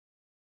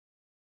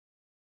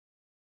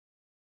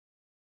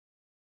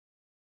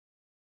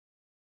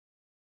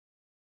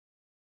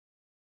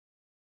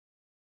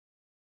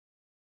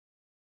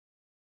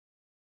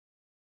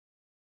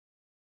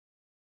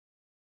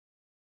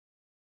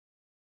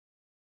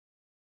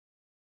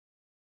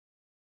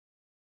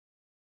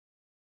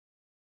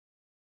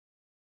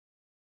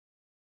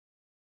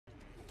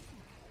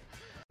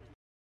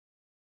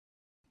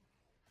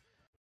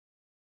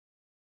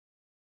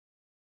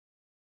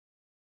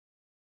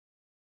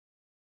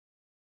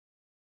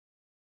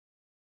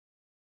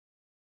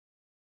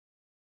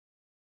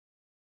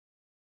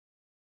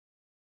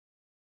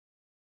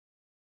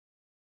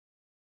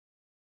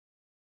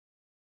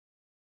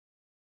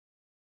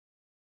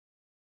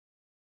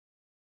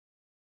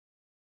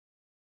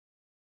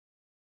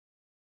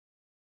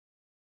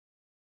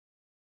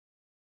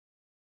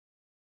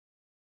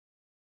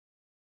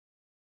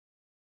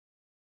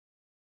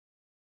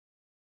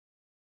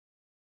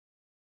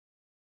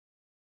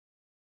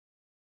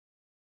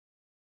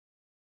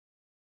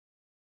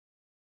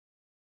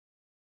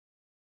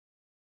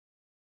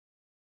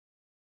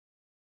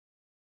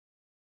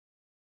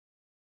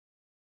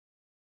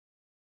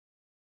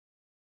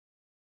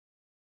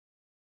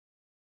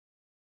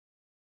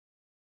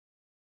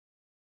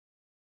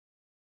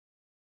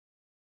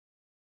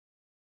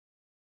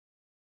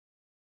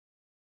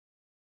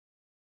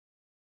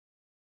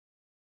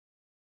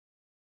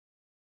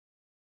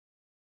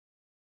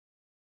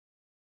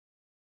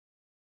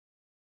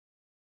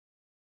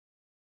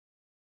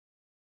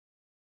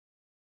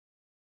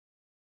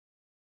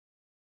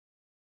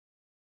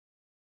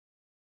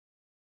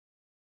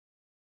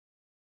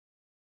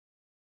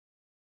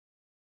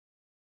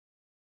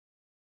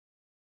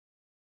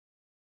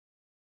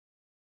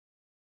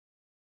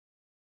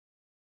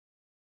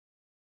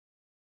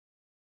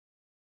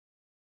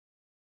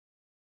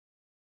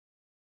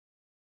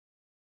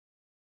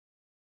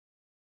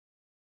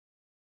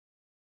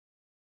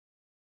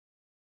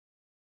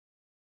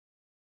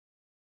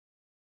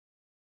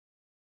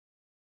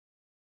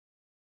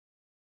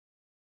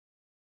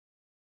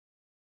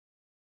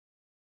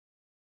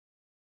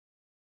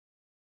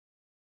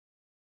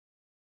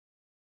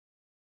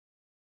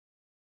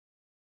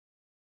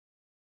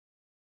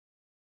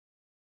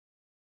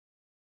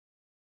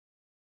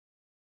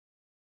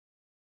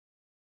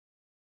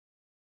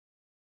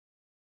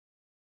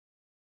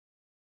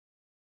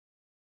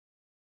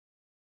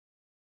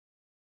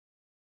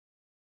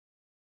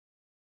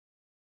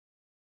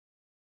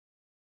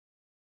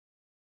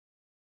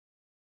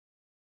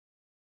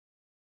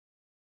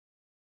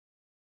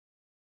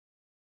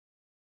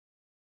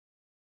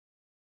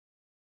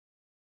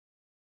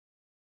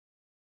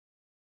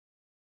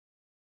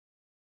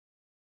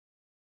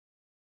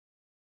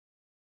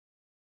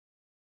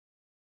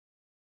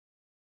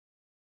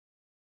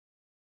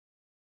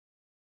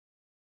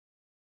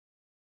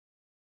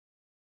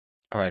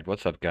Alright,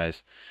 what's up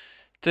guys?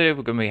 Today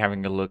we're going to be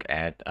having a look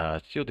at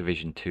Steel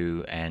Division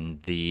 2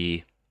 and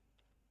the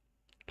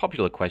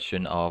popular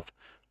question of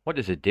what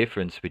is the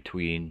difference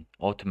between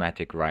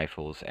automatic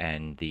rifles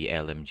and the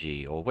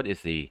LMG, or what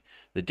is the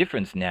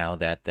difference now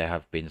that there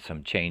have been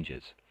some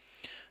changes.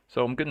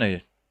 So I'm going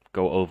to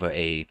go over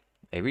a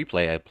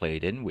replay I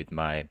played in with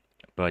my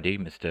buddy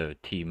Mr.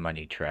 T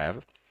Money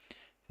Trav,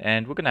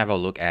 and we're going to have a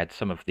look at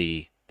some of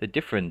the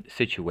different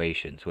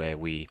situations where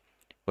we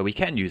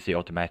can use the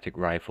automatic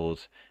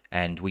rifles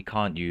and we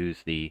can't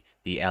use the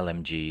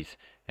LMGs.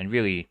 And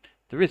really,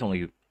 there is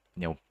only,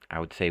 I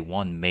would say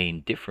one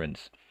main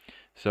difference.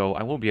 So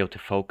I won't be able to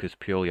focus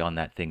purely on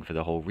that thing for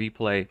the whole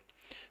replay.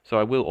 So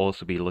I will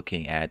also be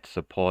looking at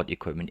support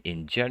equipment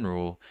in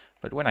general,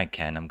 but when I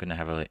can, I'm going to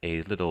have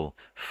a little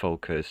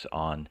focus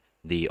on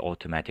the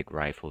automatic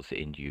rifles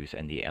in use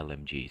and the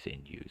LMGs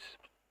in use.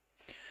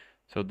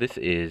 So this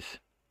is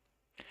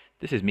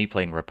me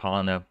playing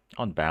Rapana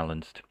on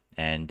Balanced,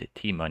 and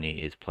T-Money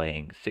is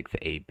playing 6th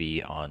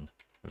AB on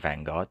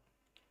Vanguard.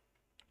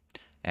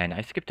 And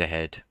I skipped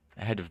ahead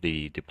of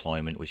the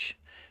deployment, which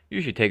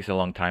usually takes a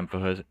long time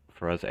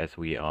for us as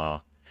we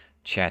are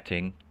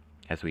chatting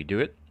as we do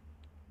it.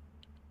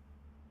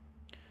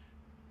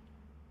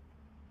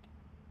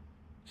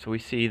 So we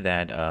see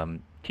that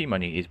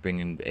T-Money is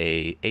bringing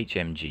a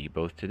HMG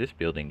both to this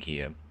building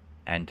here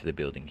and to the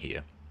building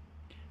here.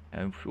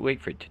 And we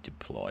wait for it to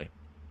deploy.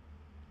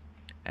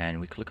 And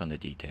we click on the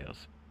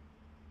details.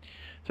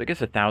 So it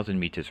gets 1,000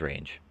 meters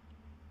range,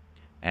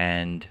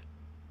 and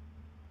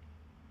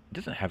it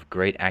doesn't have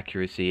great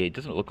accuracy. It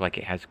doesn't look like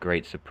it has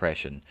great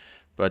suppression,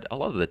 but a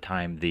lot of the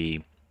time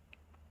the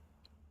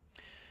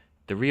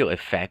real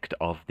effect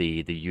of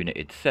the unit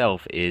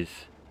itself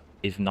is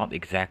not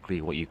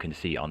exactly what you can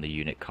see on the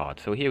unit card.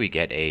 So here we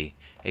get a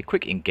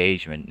quick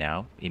engagement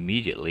now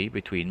immediately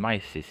between my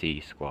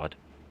Sissy squad,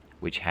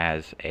 which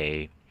has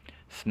a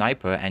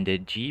sniper and a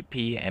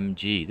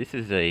GPMG. This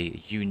is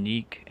a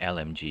unique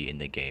LMG in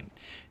the game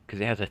because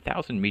it has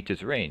 1,000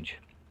 meters range.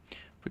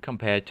 If we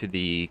compare to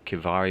the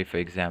Kivari, for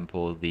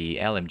example, the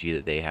LMG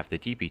that they have, the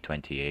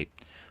DP28,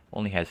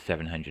 only has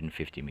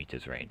 750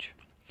 meters range.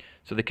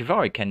 So the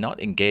Kivari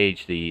cannot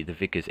engage the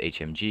Vickers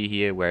HMG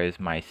here, whereas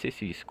my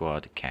Sissy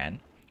squad can,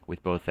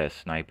 with both their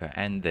sniper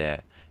and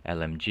their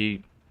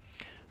LMG.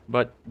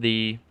 But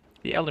the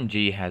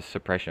LMG has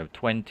suppression of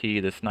 20,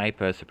 the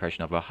sniper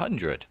suppression of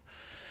 100.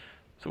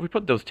 So if we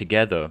put those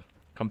together,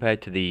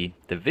 compared to the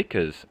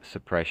Vickers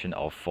suppression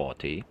of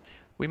 40,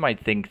 we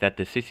might think that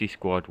the Sissy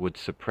squad would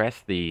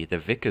suppress the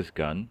Vickers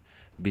gun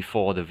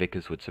before the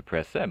Vickers would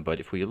suppress them. But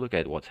if we look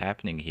at what's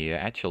happening here,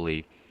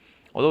 actually,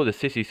 although the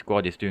Sissy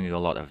squad is doing a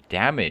lot of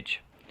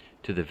damage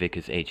to the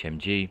Vickers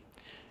HMG,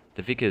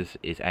 the Vickers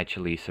is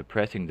actually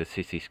suppressing the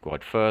Sissy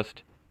squad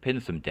first,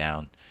 pins them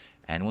down,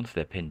 and once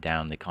they're pinned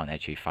down, they can't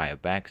actually fire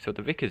back. So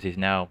the Vickers is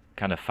now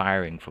kind of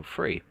firing for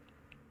free.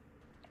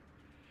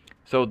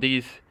 So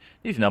these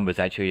numbers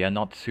actually are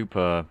not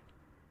super,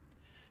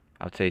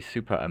 I would say,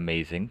 super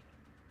amazing.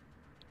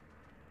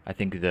 I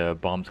think the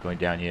bombs going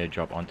down here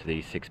drop onto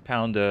the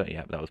 6-pounder.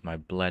 Yeah, that was my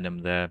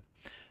Blenheim there.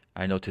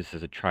 I noticed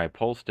there's a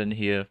Tripolston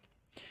here.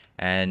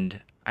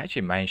 And I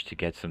actually managed to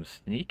get some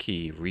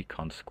sneaky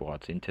recon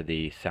squads into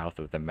the south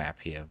of the map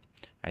here.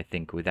 I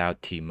think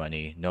without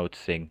T-Money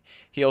noticing.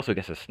 He also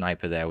gets a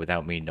sniper there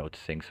without me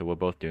noticing. So we're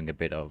both doing a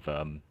bit of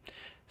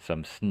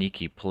some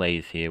sneaky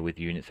plays here with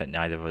units that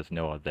neither of us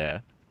know are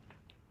there.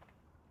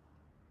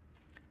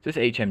 This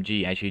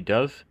HMG actually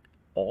does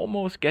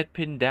almost get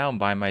pinned down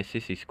by my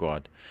Sissy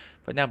squad.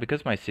 But now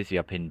because my Sissy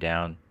are pinned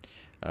down,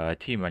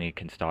 T-Money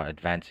can start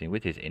advancing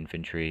with his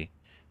infantry.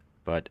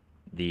 But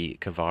the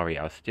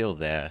Kivari are still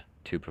there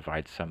to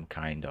provide some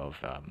kind of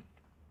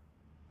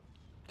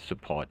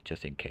support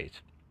just in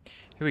case.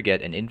 Here we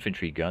get an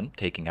infantry gun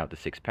taking out the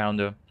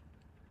 6-pounder.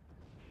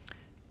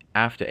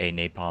 After a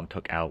napalm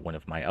took out one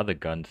of my other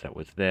guns that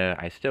was there,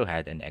 I still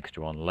had an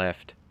extra one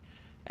left.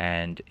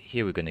 And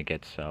here we're going to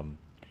get some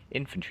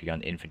infantry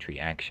on infantry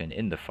action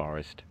in the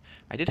forest.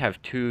 I did have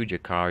 2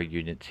 Jakari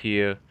units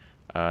here.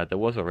 There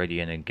was already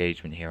an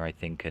engagement here, I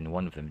think, and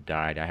one of them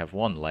died. I have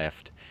 1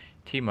 left.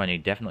 T-Money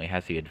definitely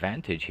has the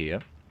advantage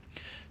here.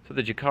 So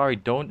the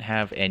Jakari don't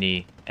have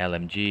any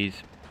LMGs.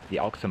 The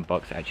Oxen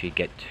Bucks actually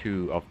get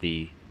 2 of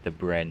the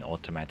Bren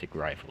automatic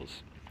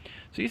rifles.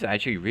 So these are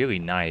actually really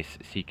nice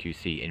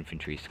CQC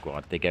infantry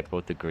squad. They get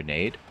both the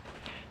grenade,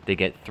 they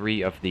get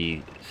 3 of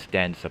the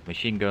Sten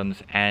submachine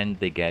guns, and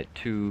they get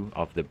 2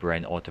 of the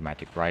Bren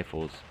automatic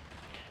rifles.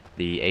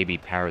 The AB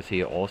Paras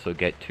here also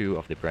get 2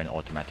 of the Bren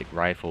automatic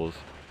rifles,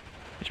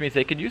 which means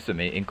they can use them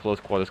in close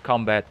quarters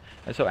combat.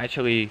 And so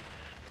actually,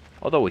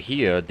 although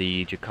here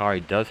the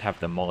Jakari does have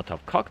the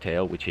Molotov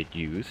cocktail, which it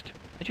used,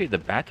 actually the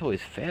battle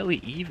is fairly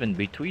even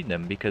between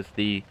them because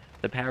the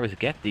Paras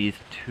get these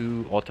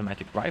 2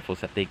 automatic rifles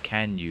that they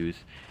can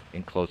use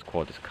in close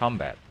quarters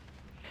combat.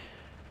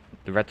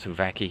 The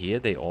Retsuvaki here,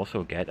 they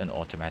also get an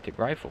automatic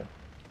rifle.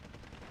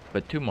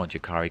 But 2 more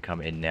Jakari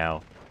come in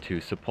now to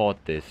support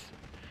this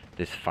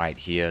fight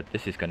here.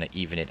 This is going to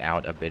even it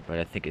out a bit, but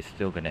I think it's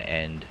still going to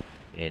end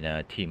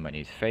in Team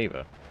Money's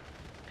favor.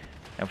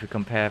 Now if we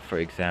compare, for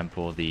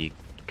example, the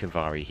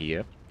Cavalry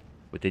here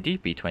with the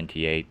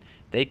DP-28,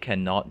 they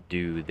cannot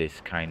do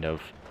this kind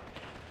of,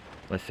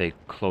 let's say,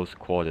 close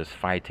quarters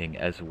fighting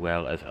as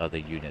well as other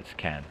units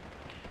can.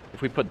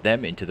 If we put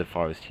them into the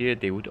forest here,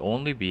 they would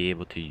only be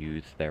able to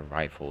use their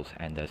rifles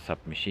and their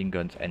submachine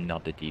guns and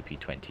not the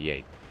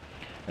DP-28.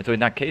 And so in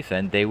that case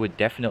then, they would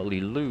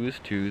definitely lose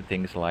to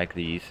things like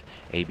these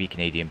AB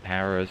Canadian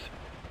Paras,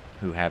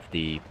 who have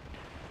the,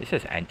 it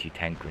says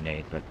anti-tank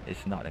grenade, but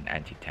it's not an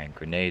anti-tank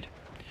grenade.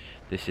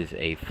 This is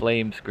a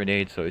flames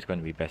grenade, so it's going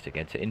to be best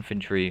against the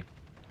infantry.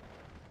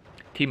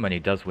 Team Money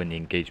does win the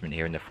engagement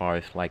here in the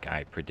forest, like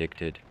I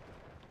predicted.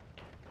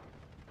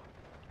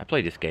 I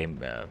played this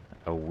game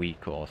a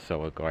week or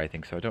so ago, I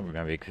think, so I don't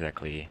remember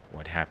exactly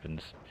what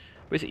happens.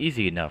 But it's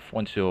easy enough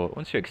once you're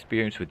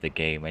experienced with the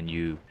game and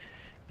you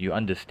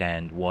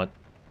understand what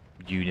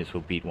units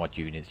will beat what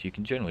units. You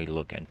can generally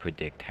look and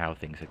predict how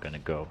things are going to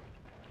go.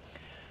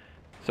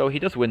 So he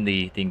does win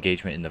the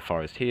engagement in the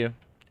forest here,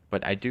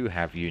 but I do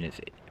have units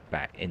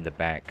back in the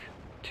back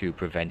to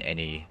prevent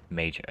any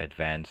major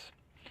advance.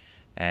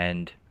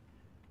 And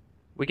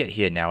we get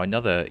here now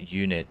another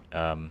unit,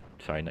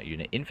 sorry, not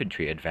unit,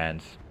 infantry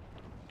advance.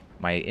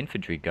 My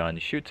infantry gun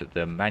shoots at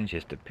them,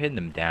 manages to pin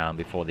them down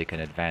before they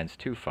can advance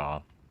too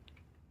far.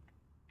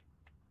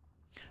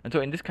 And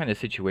so in this kind of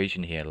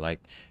situation here, like,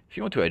 if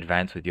you want to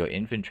advance with your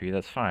infantry,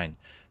 that's fine.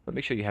 But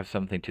make sure you have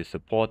something to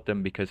support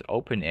them, because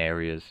open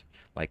areas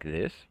like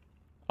this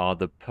are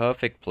the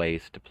perfect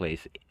place to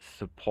place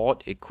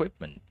support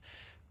equipment.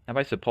 And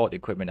by support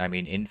equipment, I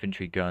mean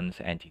infantry guns,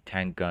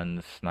 anti-tank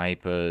guns,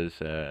 snipers,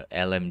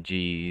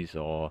 LMGs,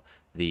 or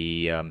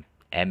the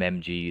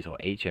MMGs or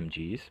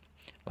HMGs,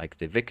 like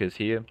the Vickers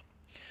here.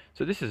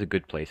 So this is a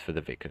good place for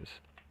the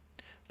Vickers.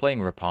 Playing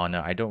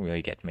Rapana, I don't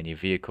really get many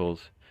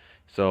vehicles,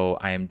 so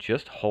I am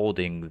just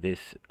holding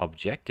this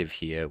objective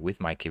here with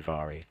my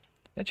Cavalry.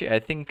 Actually, I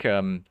think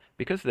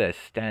because they're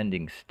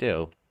standing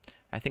still,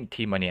 I think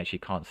Team Money actually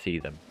can't see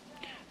them.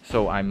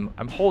 So I'm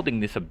holding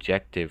this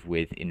objective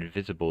with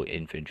invisible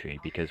infantry,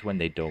 because when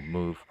they don't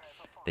move,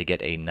 they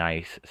get a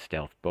nice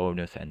stealth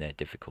bonus and they're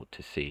difficult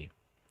to see.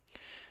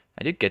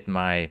 I did get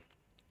my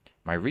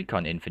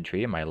recon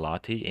infantry and my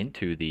Lati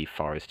into the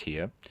forest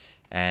here,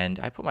 and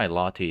I put my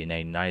Lati in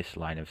a nice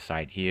line of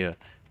sight here,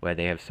 where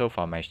they have so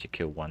far managed to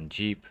kill one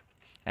jeep,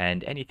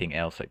 and anything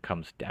else that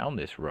comes down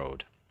this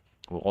road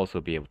will also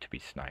be able to be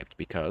sniped,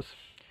 because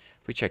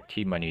if we check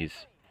Team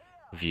Money's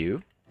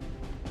view,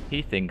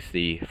 he thinks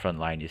the front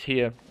line is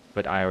here,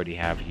 but I already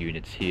have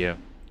units here.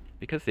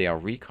 Because they are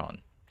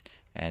recon,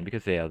 and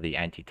because they are the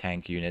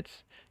anti-tank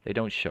units, they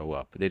don't show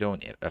up. They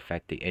don't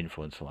affect the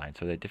influence line,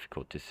 so they're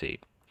difficult to see.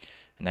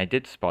 And I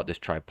did spot this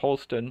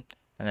Tripolston,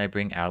 and I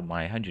bring out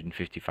my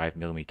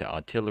 155mm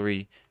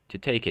artillery to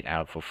take it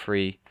out for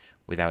free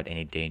without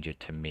any danger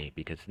to me,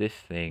 because this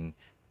thing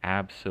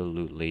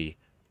absolutely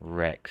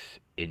wrecks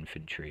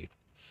infantry.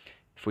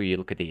 If we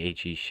look at the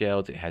HE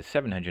shells, it has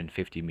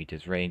 750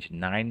 meters range,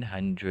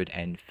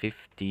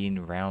 915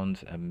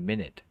 rounds a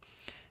minute.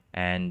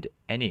 And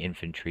any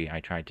infantry I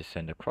tried to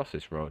send across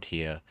this road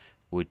here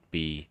would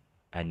be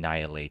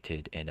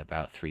annihilated in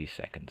about 3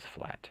 seconds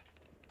flat.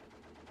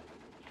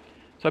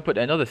 So I put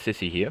another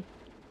sissy here.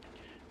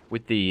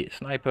 With the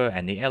sniper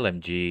and the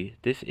LMG,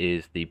 this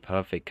is the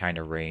perfect kind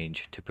of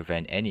range to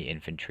prevent any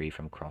infantry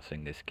from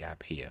crossing this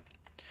gap here.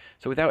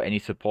 So without any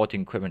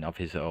supporting equipment of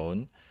his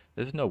own,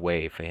 there's no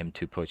way for him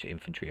to push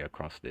infantry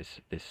across this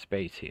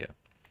space here.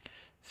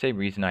 Same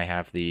reason I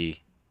have the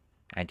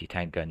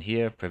anti-tank gun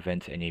here,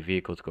 prevents any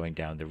vehicles going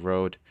down the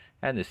road,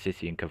 and the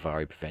sissy and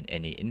cavalry prevent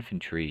any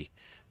infantry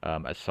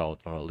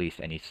assault, or at least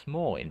any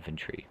small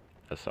infantry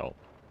assault.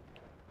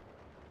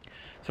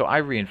 So I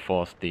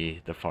reinforced the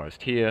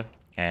forest here,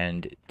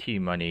 and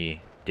Team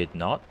Money did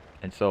not,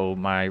 and so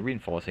my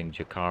reinforcing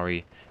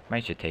Jakari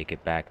managed to take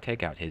it back,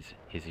 take out his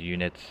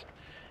units,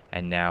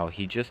 and now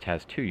he just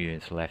has 2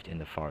 units left in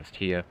the forest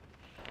here.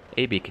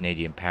 AB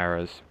Canadian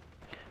Paras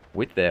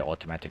with their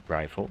automatic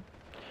rifle.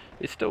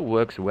 It still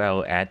works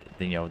well at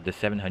the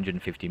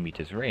 750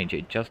 meters range.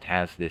 It just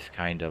has this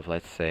kind of,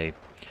 let's say,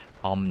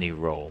 omni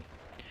roll.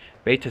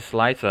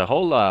 Betaslicer,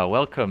 hola,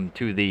 welcome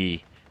to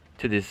the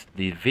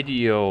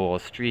video or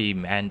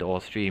stream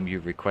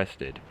you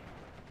requested.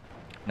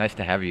 Nice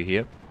to have you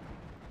here.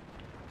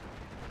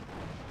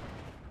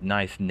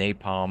 Nice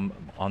napalm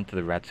onto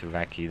the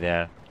Ratsuvaki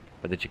there.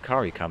 But the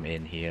Jakari come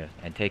in here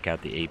and take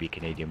out the AB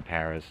Canadian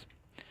Paras.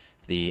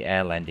 The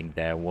air landing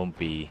there won't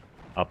be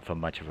up for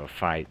much of a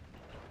fight.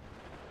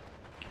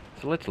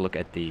 So let's look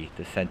at the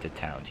center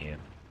town here.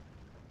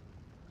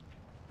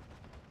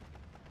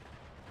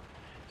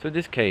 So in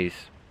this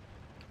case,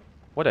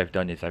 what I've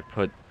done is I've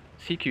put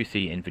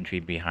CQC infantry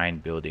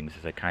behind buildings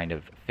as a kind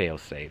of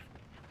failsafe.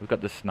 We've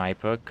got the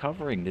sniper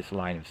covering this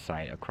line of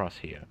sight across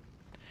here.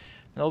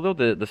 And although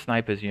the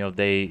snipers,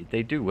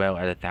 they do well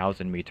at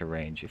 1,000-meter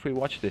range, if we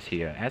watch this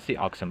here, as the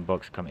Oxen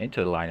Bucks come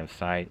into the line of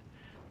sight,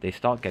 they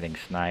start getting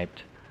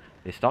sniped,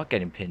 they start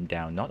getting pinned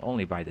down, not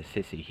only by the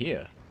sissy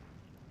here,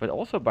 but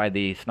also by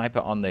the sniper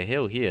on the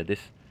hill here.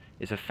 This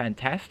is a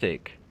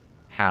fantastic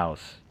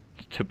house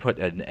to put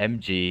an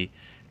MG,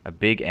 a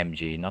big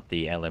MG, not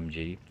the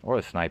LMG, or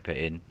a sniper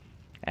in,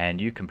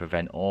 and you can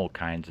prevent all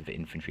kinds of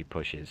infantry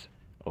pushes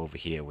over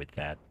here with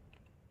that.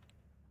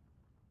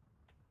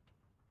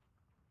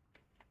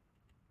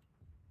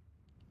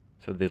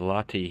 So the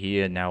Lottie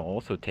here now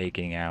also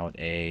taking out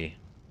a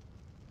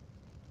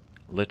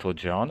Little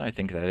John, I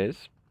think that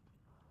is.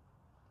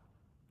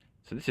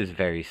 So this is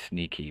very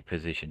sneaky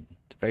position.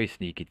 It's a very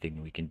sneaky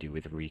thing we can do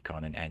with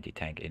recon and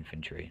anti-tank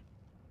infantry.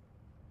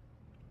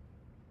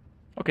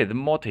 Okay, the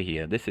mortar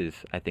here, this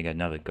is, I think,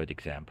 another good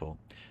example.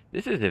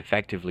 This is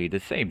effectively the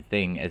same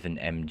thing as an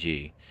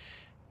MG.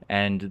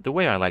 And the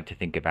way I like to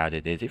think about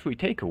it is if we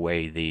take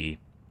away the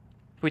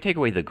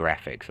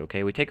graphics,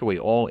 okay, we take away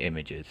all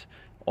images,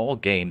 all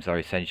games are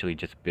essentially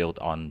just built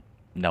on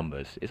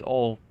numbers. It's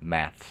all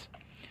maths.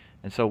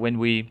 And so when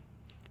we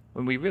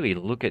really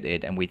look at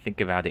it and we think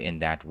about it in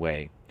that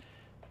way,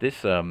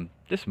 this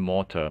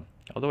mortar,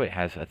 although it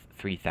has a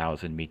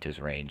 3,000 meters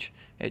range,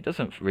 it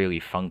doesn't really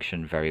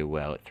function very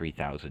well at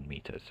 3,000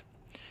 meters.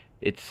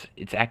 Its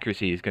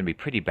accuracy is going to be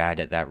pretty bad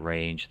at that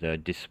range. The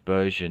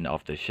dispersion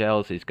of the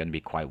shells is going to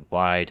be quite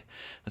wide,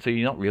 and so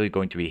you're not really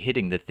going to be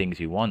hitting the things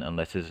you want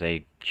unless there's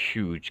a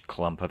huge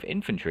clump of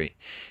infantry.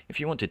 If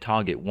you want to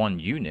target one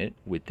unit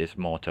with this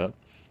mortar,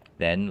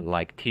 then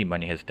like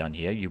T-Money has done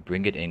here, you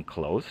bring it in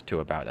close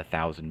to about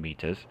 1,000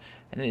 meters,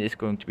 and it is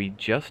going to be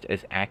just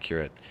as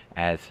accurate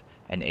as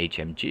an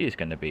HMG is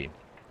going to be.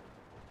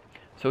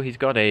 So he's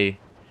got an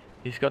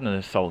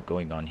assault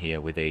going on here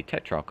with a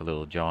Tetrock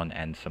Little John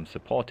and some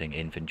supporting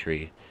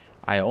infantry.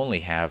 I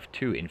only have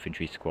 2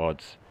 infantry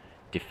squads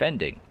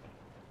defending.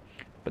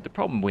 But the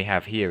problem we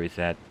have here is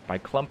that by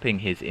clumping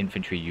his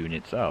infantry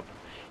units up,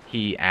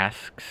 he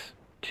asks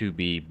to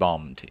be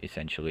bombed,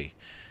 essentially.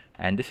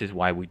 And this is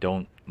why we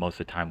don't most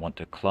of the time want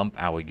to clump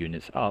our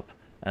units up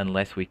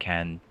unless we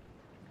can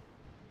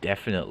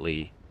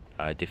definitely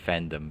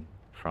defend them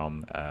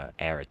from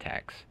air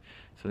attacks.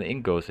 So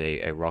in goes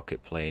a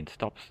rocket plane,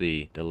 stops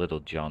the Little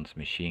John's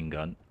machine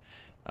gun,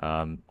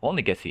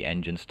 only gets the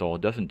engine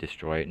stalled, doesn't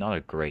destroy it, not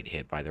a great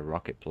hit by the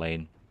rocket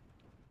plane.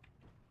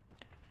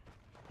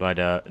 But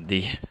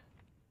the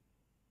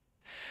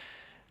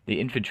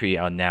infantry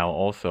are now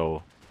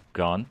also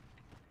gone.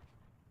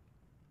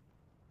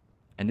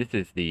 And this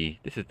is the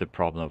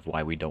problem of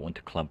why we don't want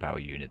to clump our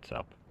units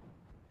up.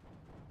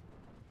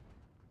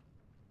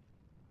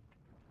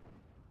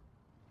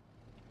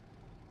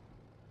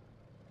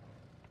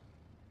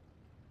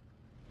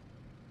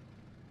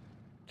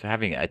 So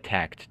having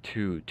attacked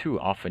too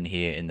often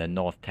here in the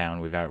north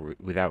town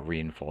without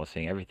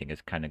reinforcing, everything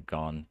has kind of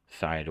gone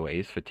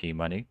sideways for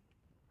T-Money.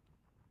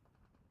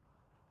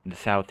 In the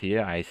south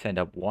here, I send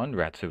up one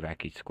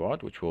Ratsuvaki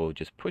squad, which will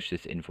just push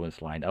this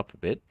influence line up a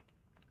bit.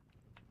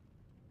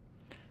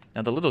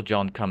 Now the Little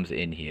John comes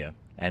in here,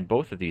 and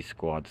both of these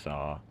squads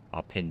are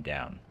pinned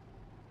down.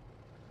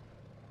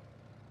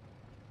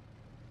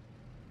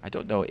 I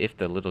don't know if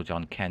the Little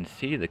John can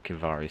see the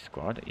Kivari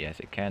squad. Yes,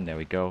 it can. There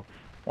we go.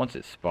 Once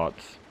it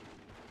spots,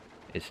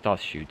 it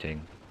starts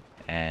shooting,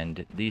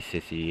 and these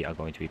Sissy are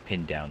going to be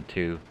pinned down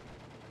too.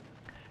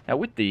 Now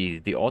with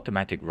the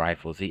automatic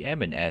rifles, the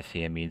M and S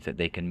here means that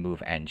they can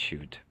move and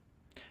shoot.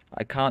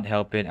 I can't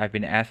help it. I've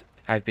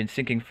been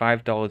sinking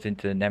 $5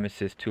 into the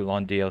Nemesis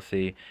Toulon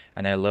DLC,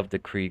 and I love the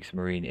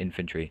Kriegsmarine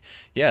infantry.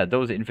 Yeah,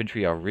 those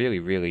infantry are really,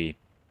 really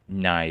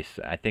nice.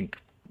 I think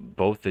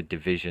both the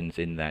divisions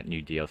in that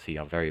new DLC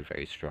are very,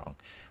 very strong,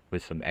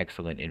 with some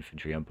excellent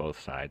infantry on both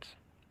sides.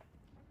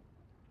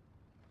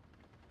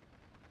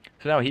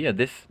 So now here,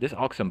 this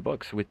Oxen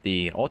Bucks with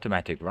the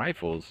automatic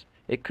rifles,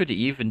 it could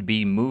even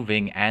be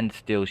moving and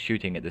still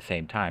shooting at the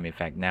same time. In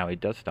fact, now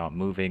it does start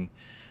moving,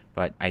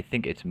 but I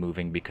think it's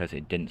moving because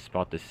it didn't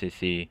spot the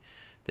Sissy.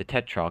 The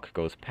Tetrock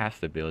goes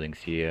past the buildings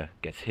here,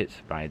 gets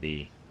hit by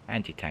the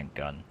anti-tank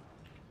gun,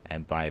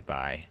 and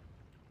bye-bye,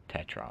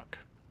 Tetrock.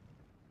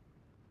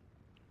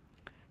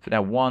 So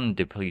now one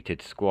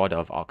depleted squad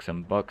of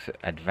Oxen Bucks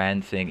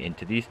advancing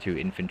into these 2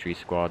 infantry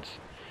squads.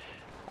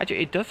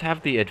 Actually, it does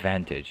have the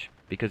advantage,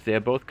 because they're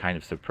both kind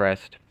of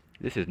suppressed.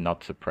 This is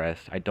not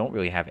suppressed. I don't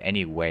really have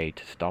any way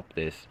to stop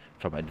this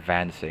from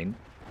advancing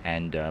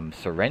and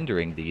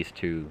surrendering these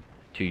two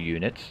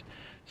units.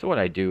 So what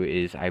I do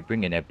is I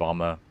bring in a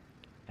bomber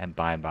and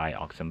bye-bye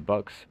Oxen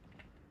Bucks.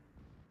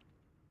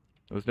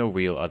 There was no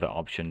real other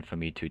option for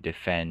me to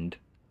defend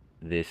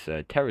this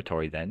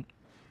territory then.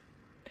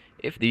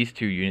 If these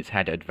 2 units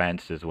had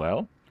advanced as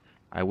well,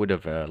 I would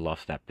have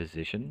lost that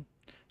position.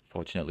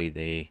 Fortunately,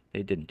 they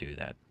didn't do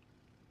that.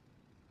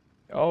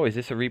 Oh, is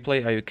this a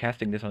replay? Are you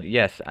casting this on?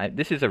 Yes,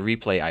 this is a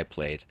replay I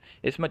played.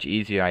 It's much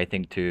easier, I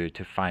think, to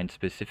find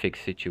specific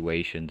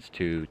situations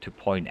to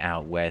point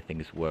out where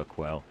things work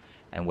well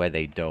and where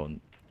they don't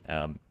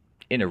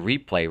in a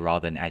replay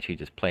rather than actually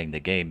just playing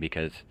the game,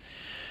 because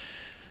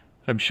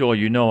I'm sure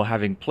you know,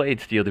 having played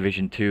Steel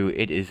Division 2,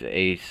 it is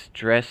a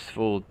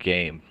stressful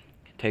game.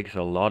 It takes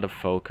a lot of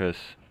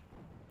focus,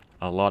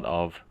 a lot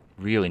of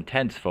real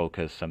intense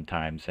focus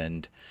sometimes,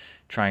 and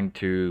trying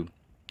to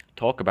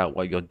talk about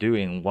what you're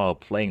doing while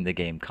playing the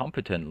game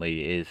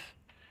competently is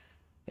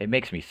it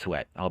makes me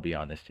sweat. I'll be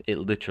honest. It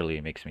literally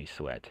makes me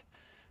sweat.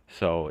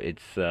 So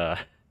it's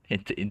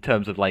in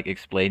terms of like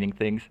explaining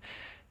things,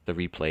 the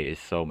replay is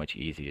so much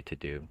easier to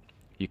do.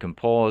 You can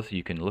pause,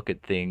 you can look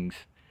at things,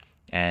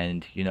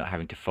 and you're not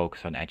having to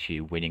focus on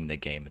actually winning the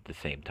game at the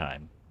same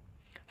time.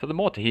 So the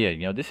mortar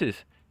here, this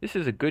is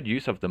a good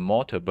use of the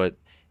mortar, but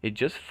it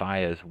just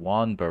fires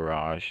one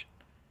barrage,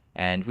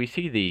 and we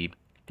see the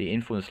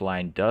influence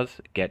line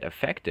does get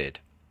affected.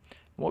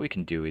 What we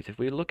can do is if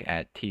we look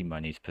at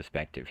T-Money's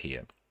perspective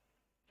here,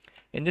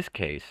 in this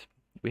case,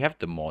 we have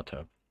the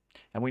mortar,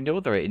 and we know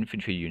there are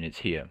infantry units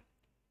here.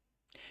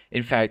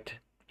 In fact,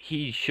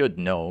 he should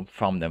know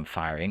from them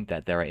firing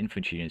that there are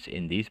infantry units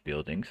in these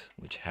buildings,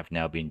 which have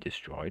now been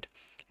destroyed,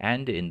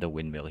 and in the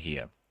windmill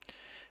here.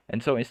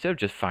 And so instead of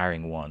just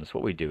firing once,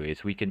 what we do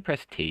is we can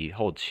press T,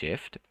 hold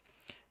shift,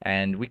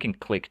 and we can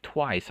click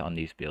twice on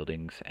these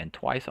buildings and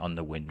twice on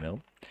the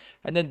windmill.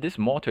 And then this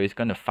mortar is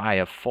going to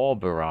fire 4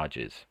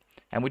 barrages.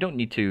 And we don't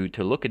need to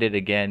look at it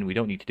again. We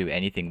don't need to do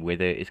anything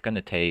with it. It's going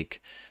to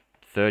take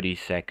 30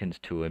 seconds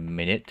to a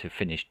minute to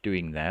finish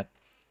doing that.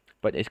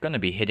 But it's going to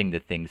be hitting the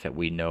things that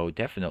we know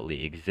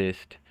definitely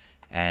exist,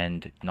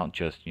 and not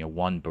just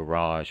one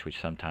barrage,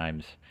 which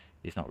sometimes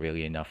is not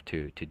really enough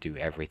to do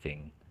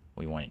everything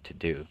we want it to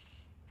do.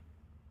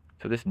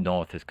 So this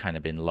north has kind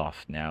of been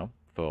lost now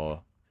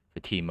for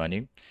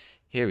T-Money.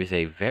 Here is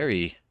a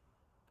very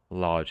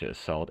large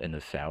assault in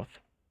the south.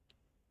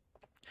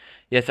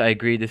 Yes, I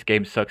agree, this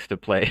game sucks to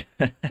play.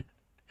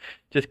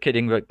 Just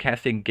kidding, but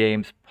casting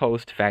games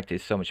post-fact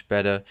is so much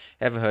better.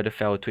 Ever heard of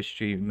fellow Twitch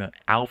streamer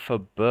Alpha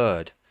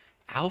Bird?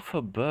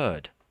 Alpha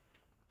Bird?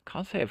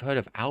 Can't say I've heard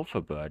of Alpha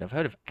Bird. I've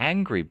heard of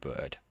Angry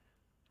Bird.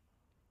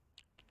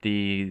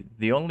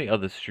 The only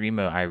other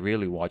streamer I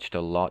really watched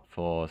a lot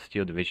for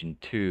Steel Division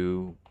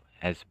 2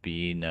 has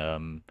been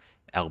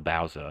El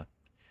Bowser.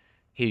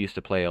 He used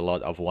to play a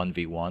lot of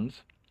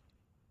 1v1s.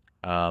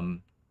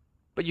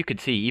 But you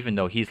could see, even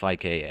though he's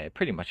like a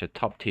pretty much a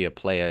top tier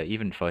player,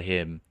 even for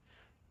him,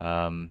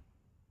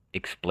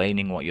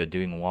 explaining what you're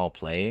doing while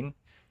playing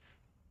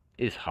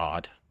is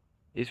hard.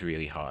 Is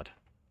really hard.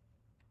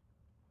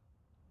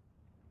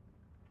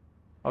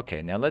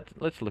 Okay, now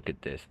let's look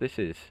at this. This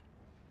is...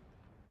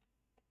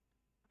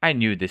 I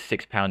knew this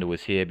 6-pounder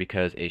was here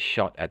because it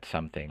shot at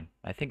something.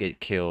 I think it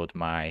killed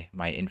my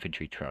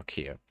infantry truck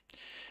here.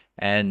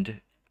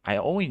 And I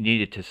only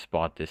needed to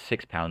spot this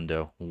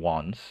 6-pounder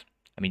once.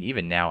 I mean,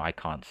 even now I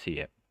can't see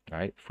it,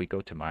 right? If we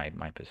go to my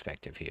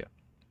perspective here,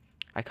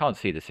 I can't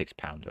see the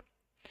 6-pounder.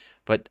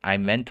 But I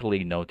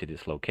mentally noted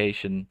its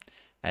location,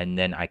 and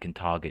then I can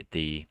target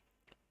the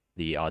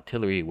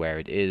artillery where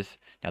it is.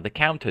 Now the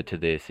counter to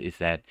this is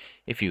that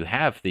if you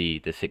have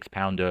the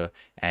 6-pounder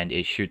and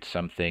it shoots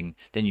something,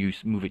 then you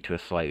move it to a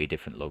slightly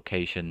different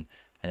location,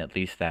 and at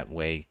least that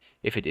way,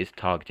 if it is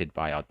targeted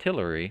by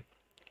artillery,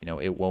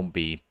 it won't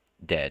be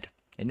dead.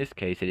 In this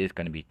case, it is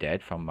going to be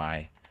dead from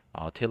my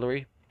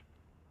artillery.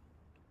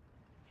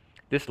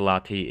 This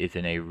Lati is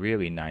in a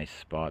really nice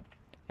spot.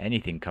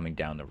 Anything coming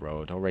down the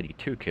road. Already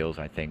 2 kills,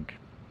 I think.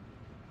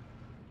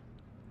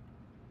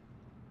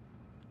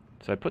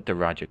 So I put the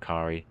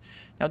Rajakari.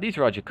 Now these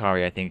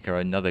Rajakari, I think, are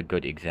another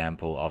good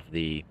example of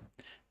the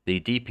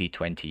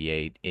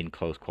DP-28 in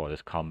close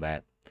quarters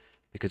combat,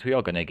 because we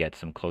are going to get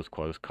some close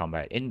quarters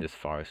combat in this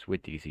forest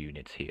with these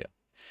units here.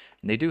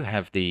 And they do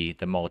have the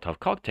Molotov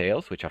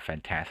cocktails, which are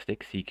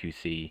fantastic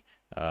CQC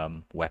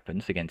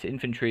weapons against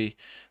infantry,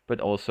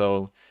 but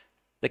also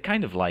they're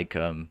kind of like,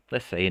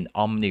 let's say, an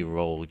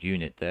omni-roll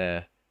unit.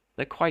 They're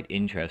quite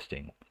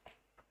interesting.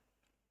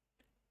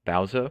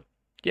 Bowser?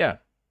 Yeah.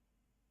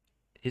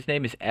 His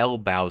name is L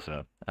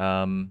Bowser.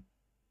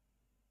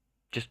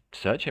 Just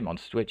search him on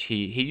Twitch.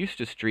 He used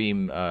to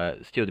stream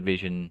Steel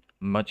Division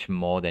much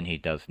more than he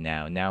does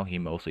now. Now he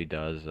mostly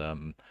does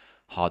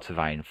Hearts of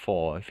Iron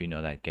 4, if you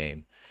know that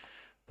game.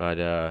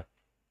 But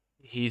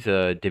he's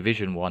a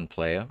Division 1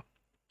 player.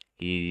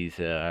 He's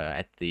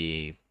at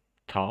the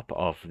top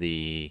of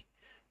the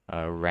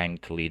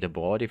ranked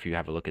leaderboard, if you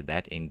have a look at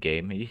that in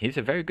game. He's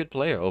a very good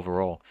player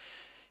overall.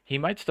 He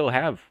might still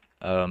have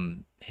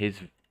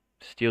his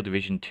Steel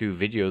Division 2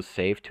 videos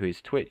saved to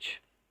his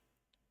Twitch.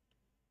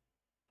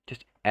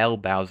 Just L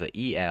Bowser,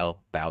 E-L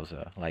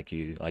Bowser, like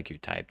you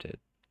typed it.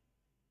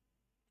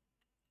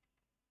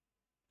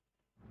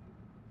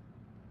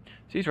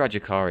 So these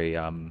Rajakari,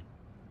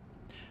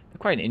 they're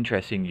quite an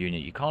interesting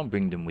unit. You can't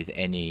bring them with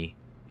any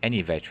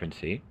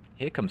veterancy.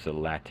 Here comes the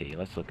Lati.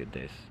 Let's look at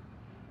this.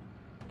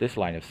 This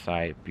line of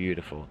sight,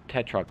 beautiful.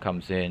 Tetrarch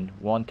comes in,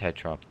 1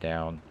 Tetrarch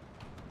down.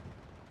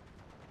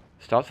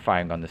 Starts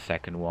firing on the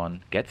second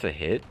one, gets a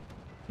hit.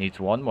 Needs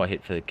 1 more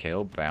hit for the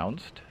kill.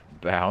 Bounced.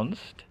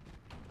 Bounced.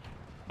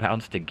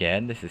 Bounced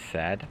again. This is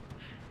sad.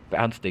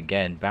 Bounced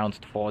again.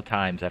 Bounced 4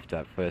 times after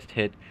that first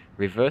hit.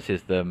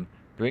 Reverses them.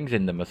 Brings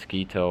in the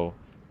mosquito.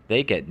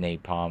 They get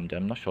napalmed.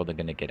 I'm not sure they're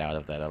going to get out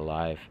of that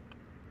alive.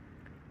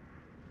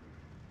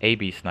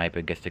 AB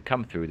Sniper gets to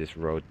come through this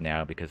road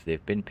now because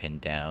they've been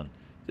pinned down.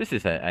 This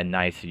is a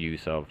nice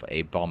use of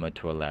a bomber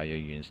to allow your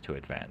units to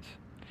advance.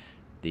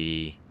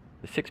 The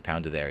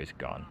 6-pounder there is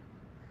gone.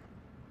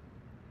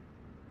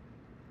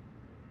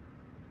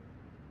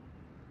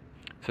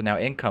 So now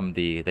in come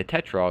the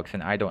Tetrogs,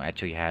 and I don't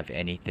actually have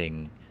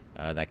anything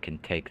that can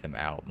take them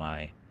out.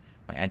 My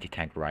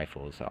anti-tank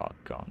rifles are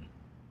gone.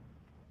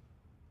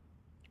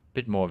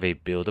 Bit more of a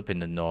build-up in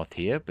the north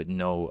here, but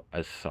no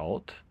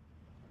assault.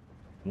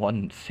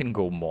 One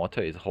single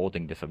mortar is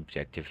holding this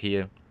objective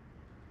here.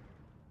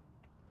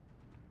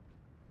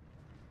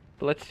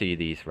 But let's see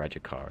these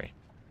Rajakari.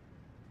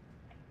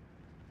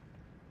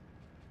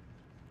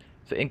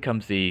 So in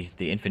comes the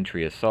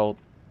infantry assault.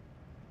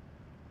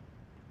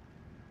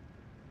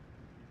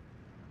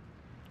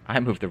 I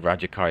moved the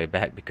Rajakari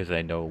back because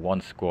I know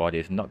one squad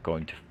is not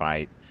going to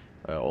fight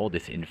all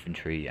this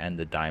infantry and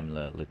the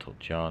Daimler Little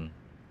John.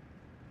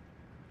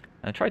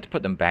 I tried to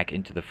put them back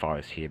into the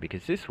forest here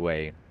because this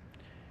way,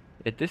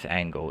 at this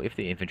angle, if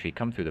the infantry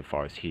come through the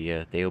forest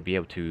here, they'll be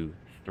able to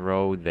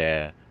throw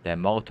their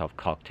Molotov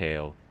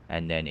cocktail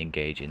and then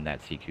engage in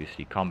that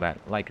CQC combat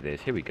like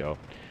this. Here we go.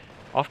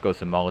 Off goes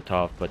the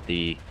Molotov, but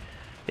the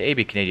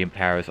AB Canadian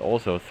Paras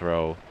also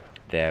throw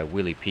their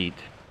Willie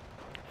Pete.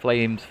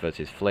 Flames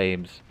versus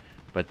flames,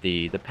 but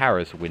the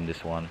Paras win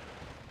this one.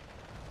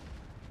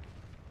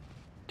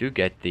 Do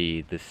get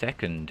the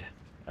second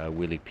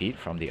Willie Pete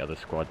from the other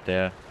squad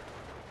there.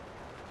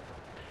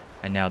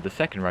 And now the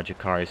second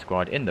Rajakari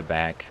squad in the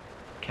back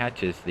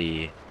catches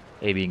the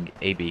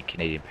AB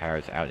Canadian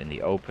Paras out in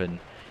the open,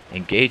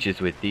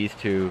 engages with these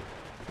two,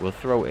 will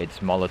throw its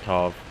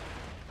Molotov,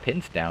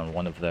 pins down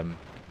one of them,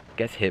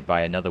 gets hit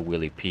by another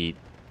Willie Pete.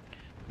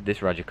 This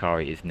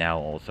Rajakari is now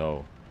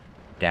also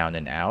down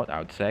and out, I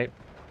would say.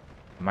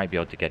 Might be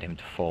able to get him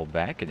to fall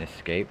back and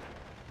escape.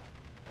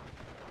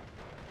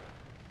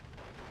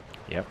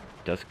 Yep,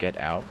 does get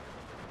out.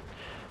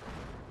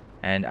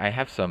 And I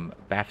have some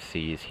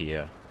BAFCs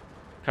here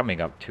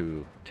coming up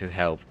to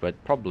help,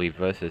 but probably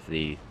versus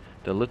the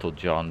Little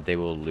John, they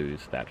will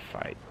lose that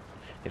fight.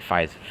 It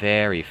fires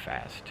very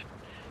fast.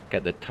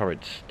 Get the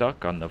turret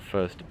stuck on the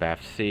first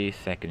BAFC,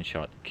 second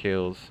shot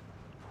kills.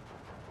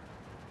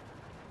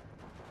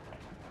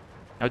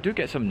 I do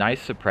get some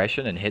nice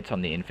suppression and hits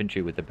on the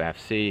infantry with the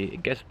BAFC.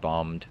 It gets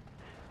bombed.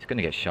 It's going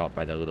to get shot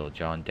by the Little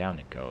John. Down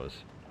it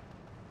goes.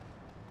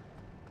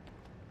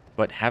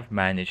 But have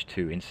managed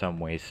to, in some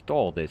ways,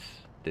 stall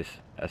this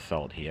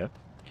assault here.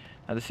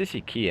 Now the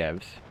Sissy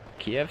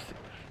Kevs,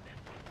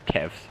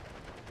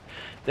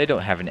 they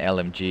don't have an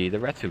LMG. The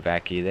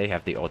Ratsuvaki, they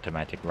have the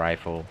automatic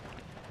rifle.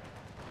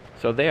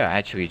 So they are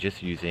actually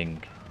just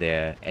using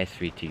their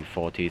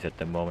S3T40s at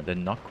the moment. They're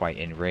not quite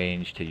in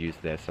range to use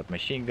their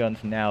submachine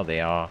guns. Now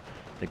they are.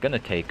 They're going to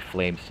take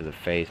flames to the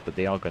face, but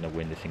they are going to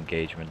win this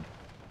engagement.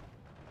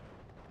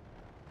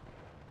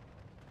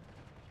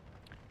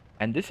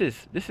 And this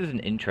is an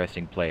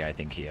interesting play, I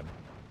think, here.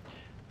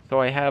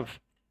 So I have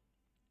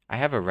a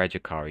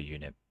Rajakari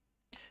unit,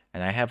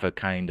 and I have a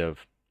kind of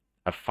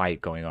a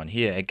fight going on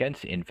here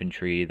against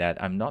infantry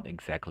that I'm not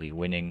exactly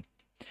winning.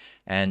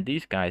 And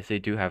these guys, they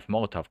do have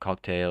Molotov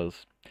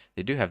cocktails,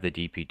 they do have the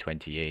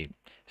DP-28,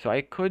 so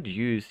I could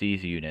use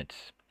these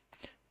units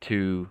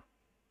to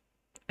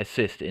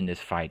assist in this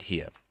fight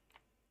here.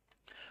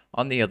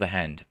 On the other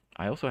hand,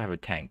 I also have a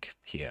tank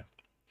here,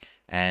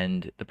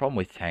 and the problem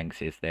with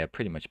tanks is they're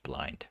pretty much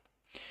blind.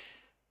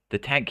 The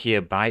tank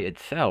here by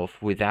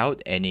itself,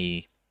 without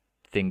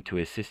anything to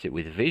assist it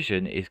with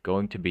vision, is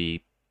going to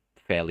be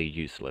fairly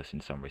useless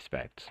in some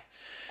respects.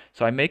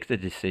 So I make the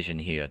decision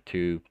here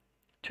to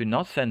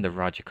not send the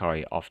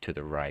Rajakari off to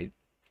the right,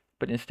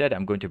 but instead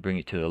I'm going to bring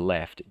it to the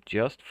left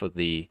just for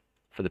the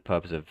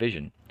purpose of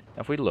vision.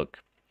 Now if we look,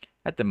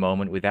 at the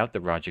moment without the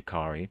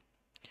Rajakari,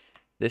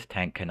 this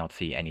tank cannot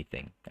see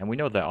anything. And we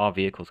know there are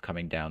vehicles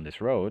coming down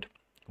this road.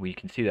 We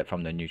can see that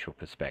from the neutral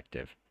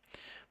perspective.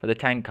 But the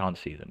tank can't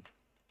see them.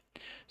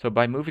 So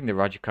by moving the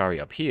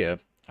Rajakari up here,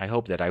 I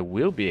hope that I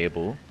will be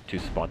able to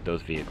spot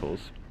those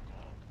vehicles,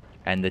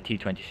 and the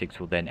T-26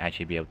 will then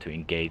actually be able to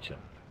engage them.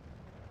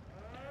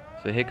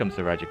 So here comes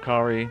the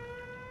Rajakari.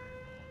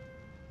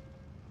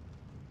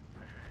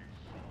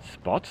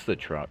 Spots the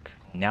truck.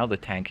 Now the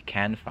tank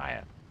can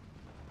fire.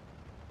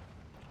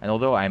 And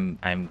although I'm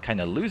kind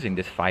of losing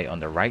this fight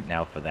on the right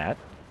now for that,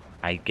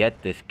 I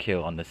get this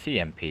kill on the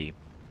CMP,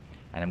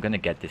 and I'm going to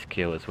get this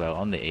kill as well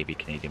on the AB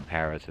Canadian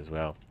Paras as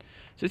well.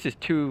 So this is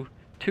two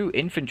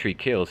infantry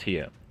kills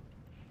here.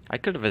 I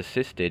could have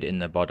assisted in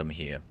the bottom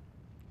here,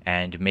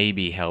 and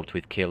maybe helped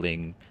with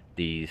killing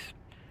these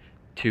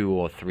 2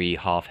 or 3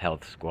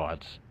 half-health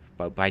squads.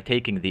 But by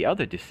taking the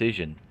other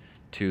decision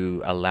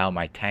to allow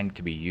my tank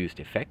to be used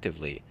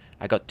effectively,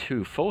 I got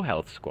 2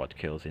 full-health squad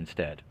kills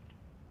instead.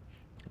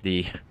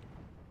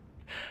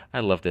 I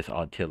love this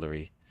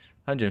artillery.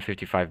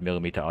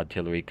 155mm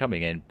artillery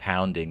coming in,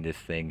 pounding this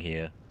thing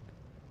here.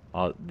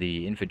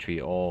 The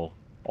infantry all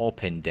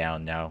pinned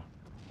down now.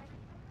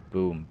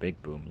 Boom,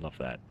 big boom, love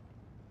that.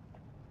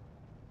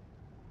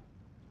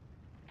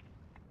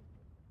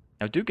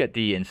 Now do get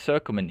the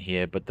encirclement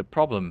here, but the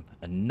problem,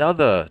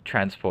 another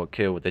transport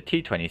kill with the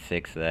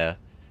T-26 there.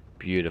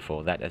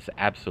 Beautiful. That has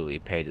absolutely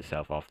paid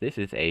itself off. This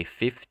is a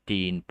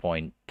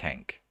 15-point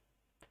tank.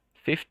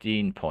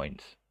 15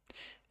 points.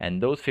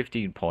 And those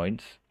 15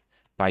 points,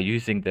 by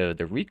using the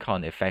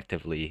recon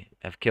effectively,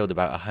 have killed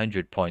about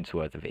 100 points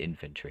worth of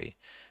infantry.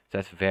 So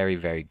that's very,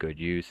 very good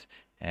use.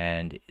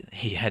 And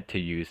he had to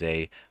use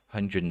a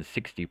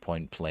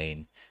 160-point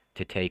plane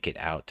to take it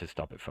out to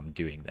stop it from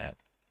doing that.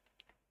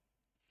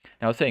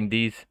 Now I was saying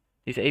these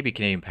AB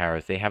Canadian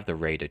powers, they have the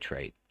Raider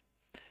trait.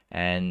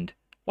 And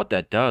what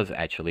that does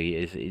actually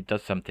is it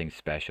does something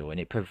special, and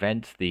it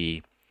prevents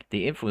the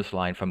influence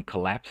line from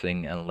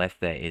collapsing unless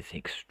there is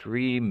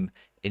extreme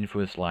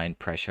influence line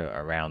pressure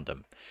around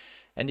them.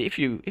 And if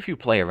you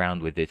play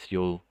around with this,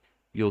 you'll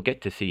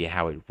get to see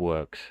how it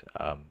works.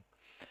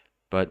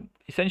 But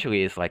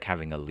essentially, it's like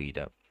having a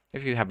leader.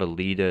 If you have a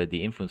leader,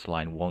 the influence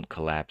line won't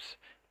collapse.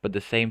 But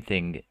the same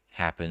thing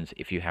happens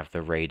if you have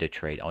the Raider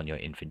trait on your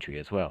infantry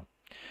as well.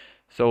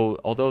 So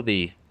although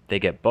they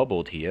get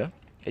bubbled here,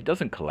 it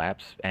doesn't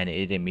collapse, and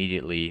it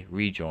immediately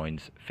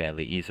rejoins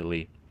fairly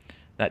easily.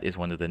 That is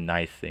one of the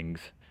nice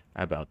things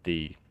about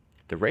the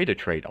Raider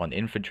trait on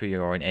infantry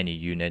or on any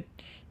unit.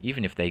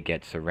 Even if they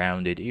get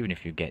surrounded, even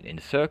if you get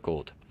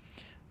encircled,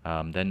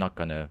 they're not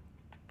gonna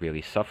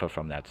really suffer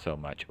from that so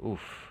much.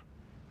 Oof.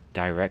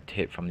 Direct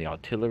hit from the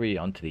artillery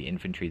onto the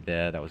infantry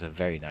there. That was a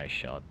very nice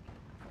shot.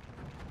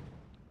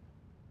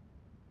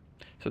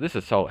 So this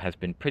assault has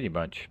been pretty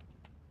much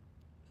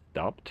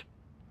stopped.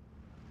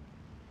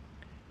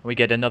 We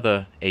get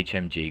another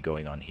HMG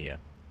going on here.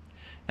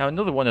 Now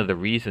another one of the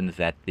reasons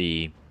that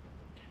the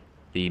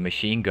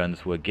machine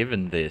guns were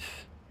given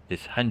this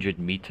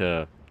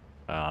 100-meter,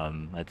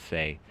 let's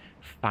say,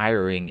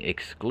 firing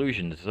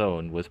exclusion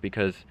zone was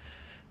because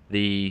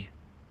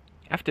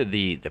after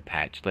the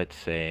patch, let's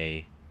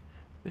say,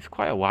 it's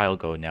quite a while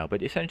ago now,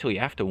 but essentially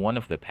after one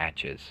of the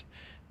patches,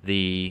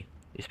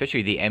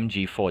 especially the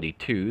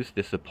MG42s,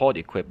 the support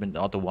equipment,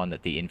 not the one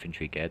that the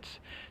infantry gets,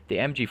 the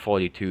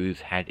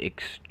MG42s had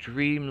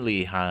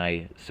extremely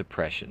high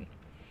suppression.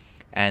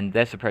 And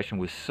their suppression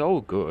was so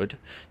good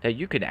that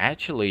you could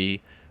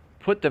actually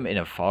put them in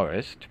a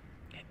forest,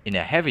 in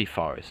a heavy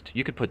forest.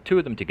 You could put two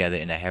of them together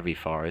in a heavy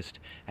forest,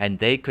 and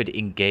they could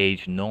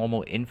engage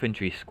normal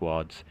infantry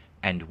squads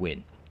and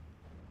win.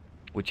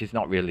 Which is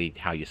not really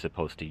how you're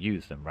supposed to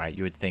use them, right?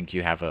 You would think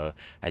you have a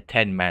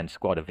 10-man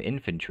squad of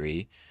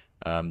infantry,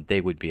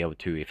 they would be able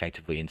to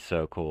effectively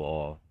encircle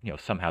or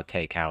somehow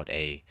take out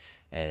a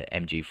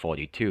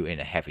MG42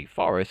 in a heavy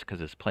forest because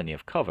there's plenty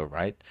of cover,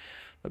 right?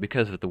 But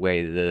because of the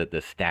way the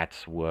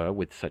stats were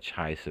with such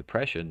high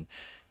suppression,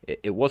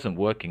 it wasn't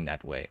working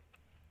that way.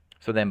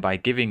 So then by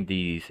giving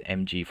these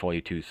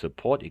MG42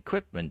 support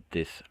equipment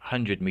this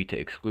 100-meter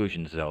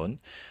exclusion zone,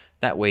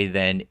 that way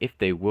then if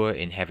they were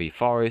in heavy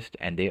forest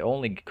and they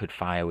only could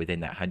fire within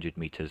that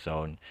 100-meter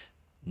zone,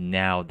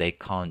 now they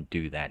can't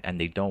do that, and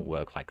they don't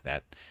work like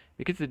that.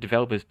 Because the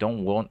developers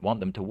don't want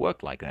them to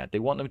work like that. They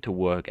want them to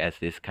work as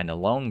this kind of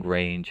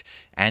long-range,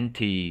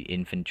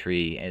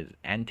 anti-infantry,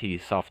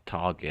 anti-soft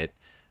target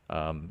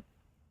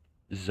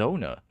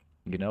zoner.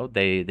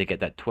 They get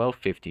that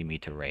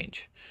 1250-meter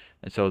range.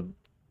 And so,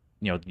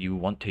 you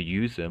want to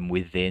use them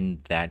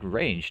within that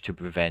range to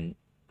prevent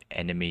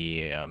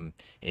enemy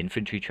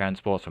infantry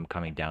transports from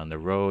coming down the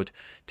road,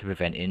 to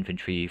prevent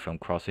infantry from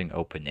crossing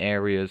open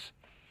areas.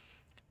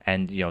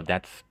 And,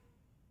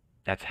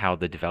 that's how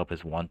the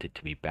developers wanted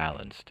to be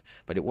balanced,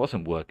 but it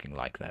wasn't working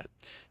like that.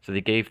 So they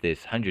gave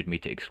this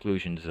 100-meter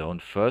exclusion zone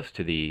first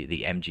to the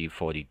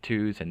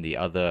MG42s and the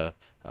other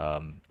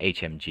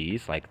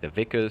HMGs like the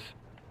Vickers,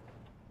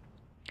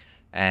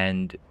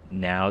 and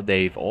now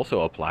they've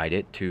also applied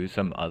it to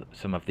some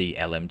of the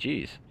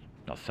LMGs.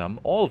 Not some,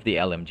 all of the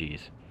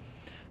LMGs.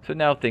 So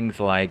now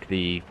things like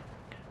the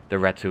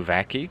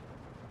Ratsuvaki,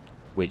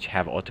 which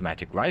have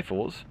automatic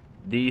rifles,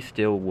 these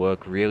still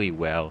work really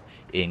well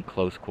in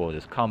close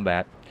quarters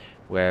combat,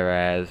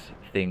 whereas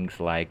things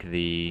like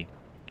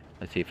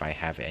let's see if I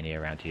have any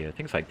around here,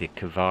 things like the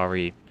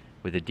Kavari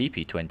with the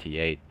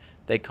DP28,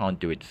 they can't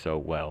do it so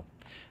well.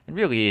 And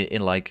really,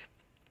 in like,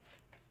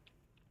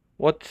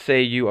 what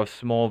say you of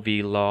small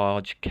v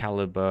large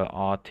caliber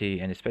RT,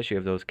 and especially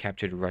of those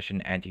captured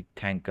Russian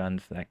anti-tank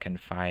guns that can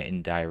fire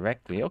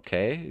indirectly?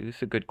 Okay, this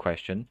is a good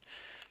question.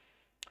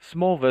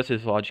 Small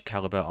versus large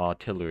caliber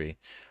artillery.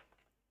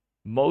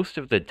 Most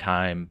of the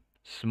time,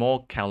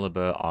 small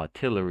caliber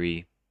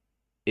artillery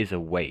is a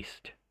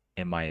waste,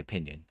 in my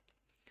opinion.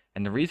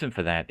 And the reason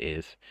for that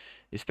is,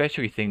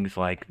 especially things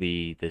like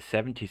the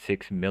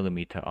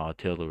 76mm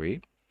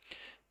artillery,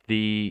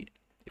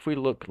 if we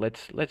look,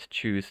 let's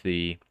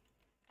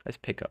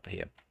pick up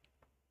here.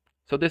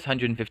 So this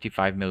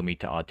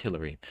 155mm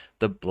artillery,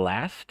 the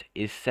blast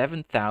is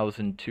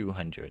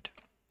 7,200.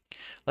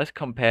 Let's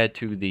compare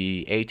to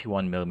the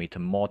 81mm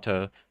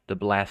mortar, the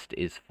blast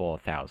is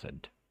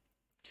 4,000.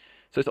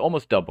 So it's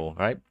almost double,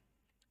 right?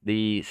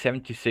 The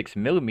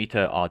 76mm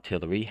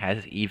artillery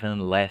has even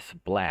less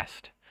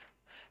blast.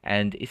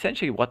 And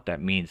essentially what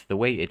that means, the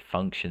way it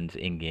functions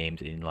in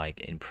games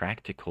in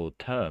practical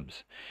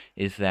terms,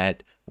 is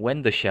that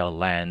when the shell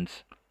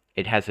lands,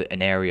 it has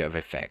an area of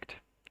effect.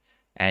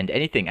 And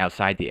anything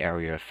outside the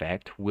area of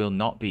effect will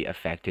not be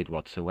affected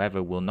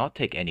whatsoever, will not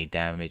take any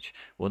damage,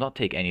 will not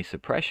take any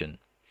suppression.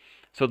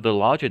 So the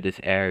larger this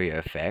area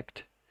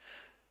effect,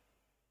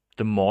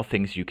 the more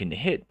things you can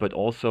hit, but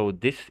also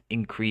this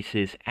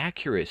increases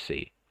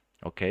accuracy.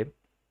 Okay?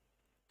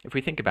 If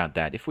we think about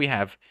that, if we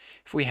have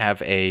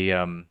a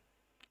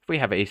if we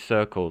have a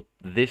circle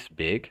this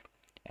big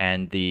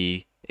and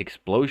the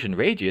explosion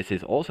radius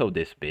is also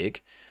this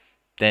big,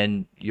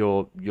 then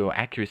your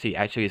accuracy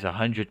actually is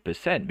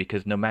 100%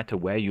 because no matter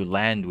where you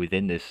land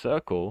within this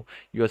circle,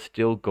 you're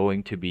still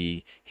going to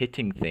be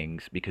hitting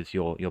things because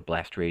your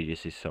blast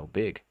radius is so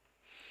big.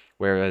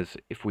 Whereas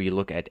if we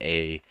look at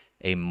a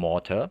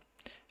mortar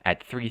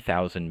at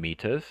 3,000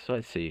 meters, so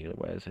let's see,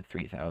 where's it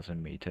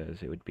 3,000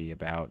 meters? It would be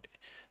about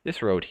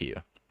this road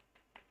here.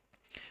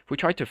 If we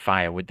try to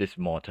fire with this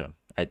mortar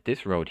at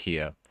this road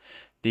here,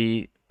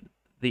 the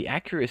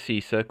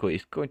accuracy circle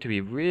is going to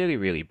be really,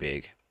 really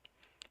big.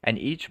 And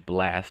each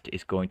blast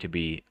is going to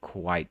be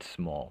quite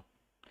small.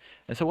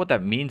 And so what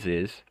that means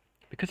is,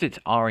 because it's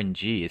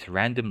RNG, it's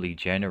randomly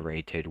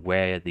generated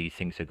where these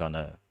things are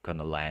gonna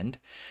land,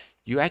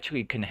 you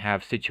actually can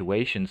have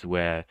situations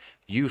where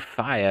you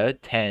fire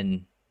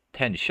 10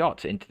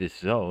 shots into this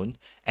zone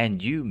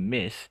and you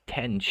miss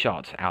 10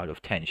 shots out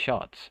of 10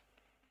 shots.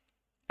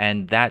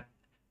 And that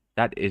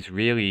is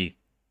really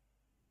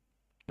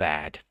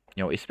bad.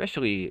 You know,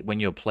 especially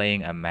when you're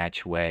playing a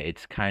match where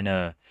it's kind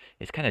of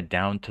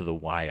down to the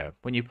wire.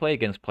 When you play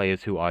against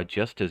players who are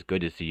just as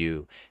good as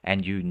you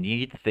and you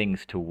need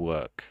things to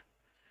work.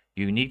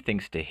 You need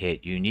things to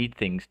hit, you need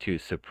things to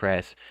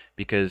suppress,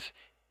 because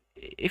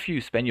if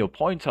you spend your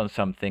points on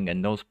something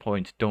and those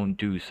points don't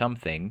do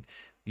something,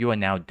 you are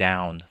now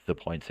down the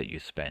points that you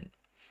spent.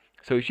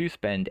 So if you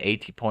spend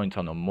 80 points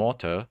on a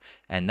mortar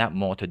and that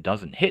mortar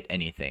doesn't hit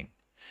anything,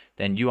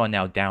 then you are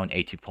now down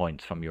 80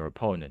 points from your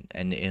opponent.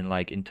 And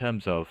in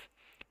terms of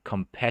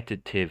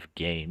competitive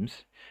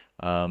games,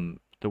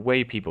 the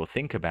way people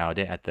think about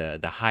it at the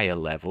higher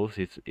levels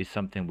is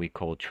something we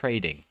call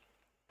trading.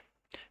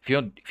 If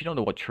you don't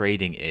know what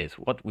trading is,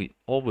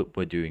 all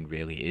we're doing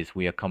really is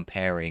we are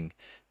comparing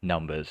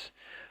numbers.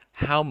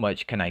 How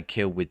much can I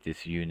kill with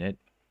this unit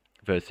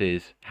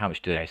versus how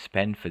much did I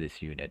spend for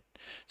this unit?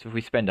 So if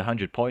we spend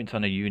 100 points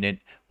on a unit,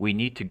 we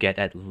need to get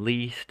at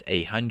least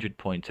 100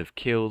 points of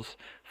kills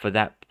for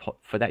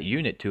that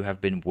unit to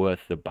have been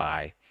worth the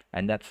buy.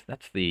 And that's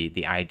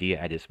the idea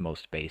at its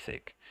most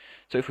basic.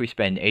 So if we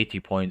spend 80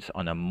 points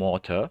on a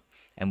mortar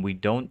and we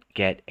don't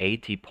get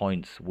 80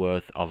 points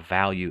worth of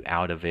value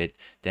out of it,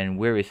 then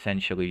we're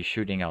essentially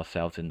shooting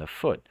ourselves in the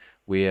foot.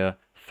 We're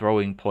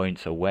throwing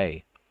points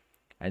away.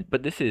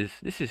 But this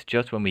is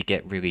just when we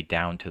get really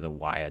down to the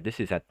wire. This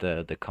is at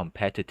the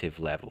competitive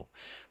level.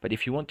 But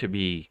if you want to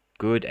be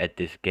good at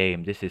this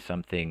game, this is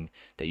something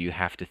that you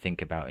have to think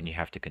about and you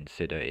have to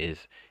consider,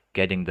 is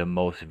getting the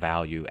most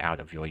value out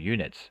of your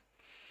units.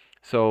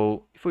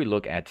 So if we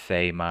look at,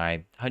 say,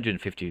 my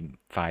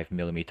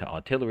 155mm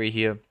artillery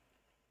here,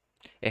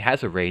 it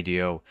has a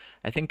radio.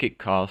 I think it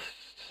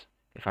costs,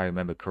 if I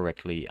remember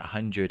correctly,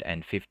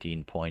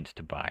 115 points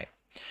to buy.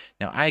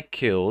 Now I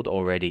killed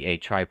already a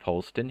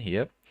tripolston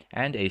here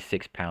and a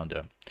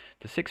 6-pounder.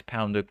 The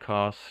 6-pounder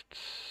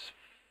costs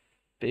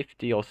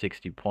 50 or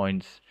 60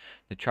 points.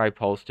 The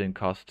tripolston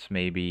costs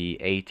maybe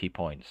 80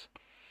 points.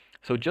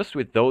 So just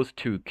with those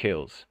two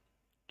kills,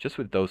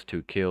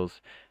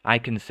 I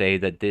can say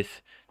that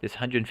this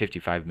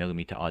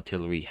 155mm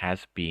artillery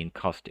has been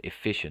cost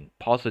efficient,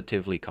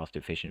 positively cost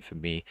efficient for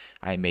me.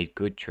 I made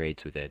good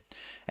trades with it.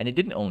 And it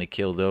didn't only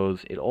kill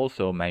those, it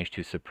also managed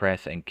to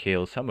suppress and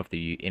kill some of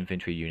the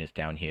infantry units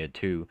down here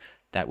too.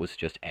 That was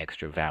just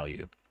extra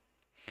value.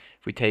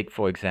 If we take,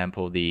 for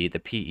example, the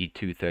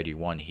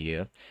PE-231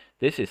 here,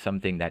 this is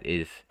something that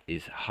is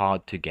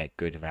hard to get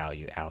good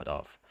value out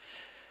of.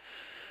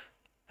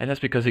 And that's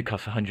because it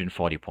costs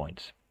 140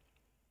 points.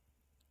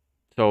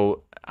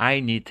 So I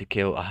need to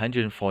kill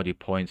 140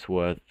 points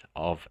worth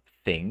of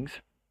tanks,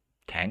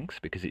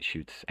 because it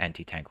shoots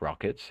anti-tank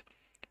rockets,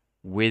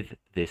 with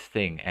this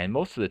thing. And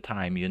most of the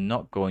time, you're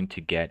not going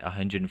to get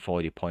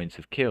 140 points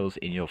of kills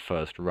in your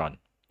first run.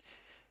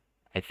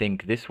 I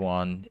think this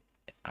one,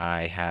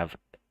 I have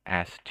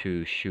asked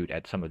to shoot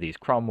at some of these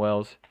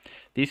Cromwells.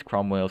 These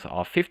Cromwells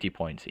are 50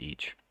 points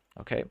each.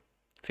 Okay,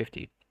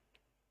 50.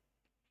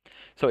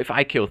 So if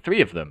I kill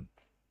 3 of them,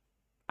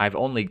 I've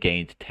only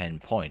gained 10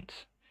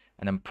 points.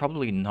 And I'm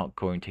probably not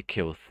going to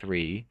kill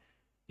 3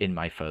 in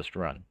my first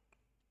run.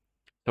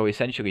 So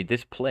essentially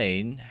this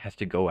plane has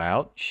to go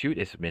out, shoot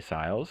its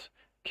missiles,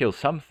 kill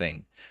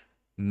something,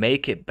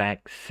 make it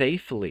back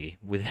safely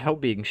without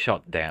being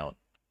shot down,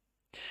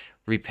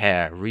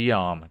 repair,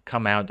 rearm,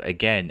 come out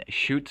again,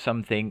 shoot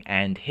something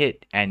and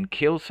hit and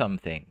kill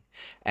something,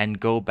 and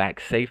go back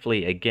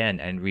safely again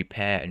and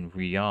repair and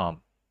rearm.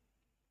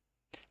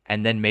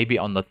 And then maybe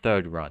on the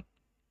 3rd run,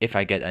 if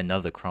I get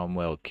another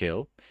Cromwell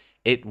kill,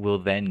 it will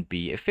then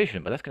be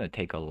efficient, but that's going to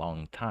take a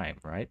long time,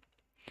 right?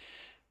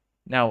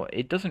 Now,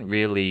 it doesn't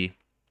really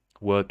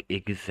work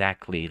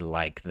exactly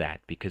like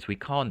that because we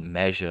can't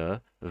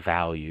measure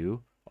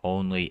value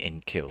only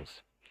in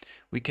kills.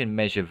 We can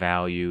measure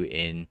value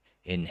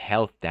in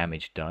health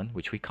damage done,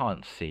 which we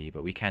can't see,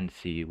 but we can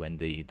see when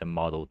the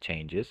model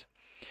changes.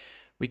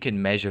 We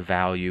can measure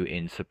value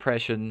in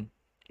suppression,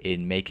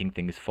 in making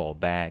things fall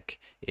back,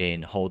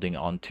 in holding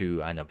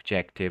onto an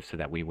objective so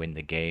that we win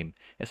the game.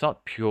 It's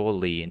not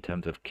purely in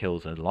terms of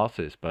kills and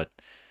losses, but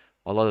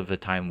a lot of the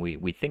time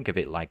we think of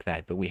it like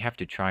that, but we have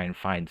to try and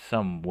find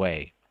some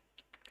way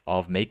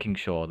of making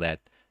sure that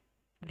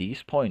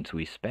these points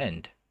we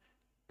spend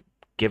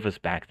give us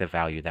back the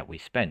value that we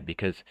spent.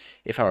 Because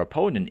if our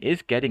opponent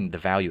is getting the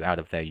value out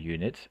of their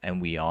units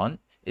and we aren't,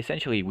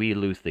 essentially we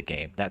lose the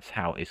game. That's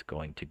how it's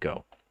going to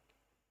go.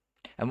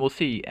 And we'll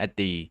see at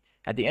the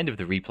end of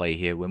the replay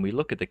here, when we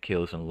look at the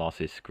kills and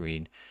losses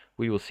screen,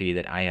 we will see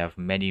that I have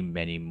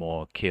many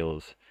more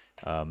kills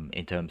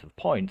in terms of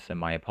points than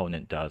my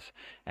opponent does.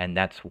 And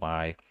that's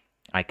why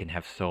I can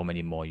have so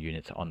many more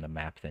units on the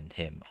map than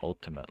him,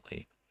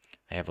 ultimately.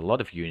 I have a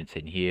lot of units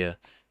in here.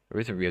 There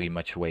isn't really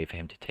much way for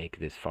him to take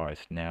this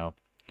forest now.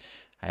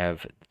 I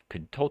have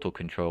total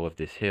control of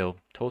this hill,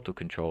 total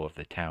control of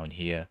the town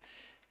here.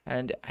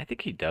 And I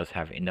think he does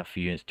have enough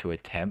units to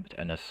attempt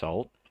an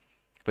assault.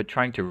 But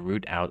trying to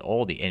root out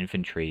all the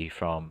infantry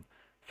from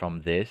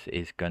this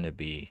is going to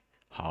be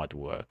hard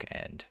work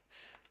and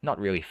not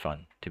really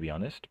fun, to be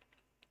honest.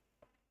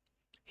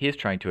 He is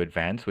trying to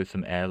advance with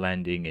some air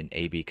landing in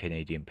AB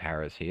Canadian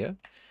Paras here.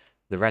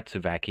 The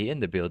Ratsuvaki in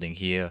the building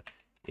here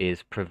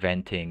is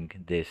preventing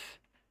this,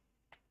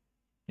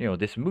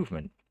 this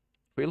movement.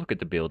 If we look at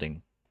the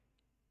building,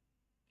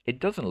 it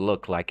doesn't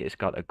look like it's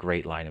got a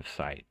great line of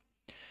sight.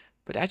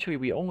 But actually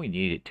we only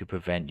need it to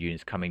prevent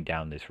units coming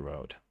down this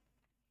road,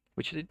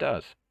 which it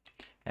does.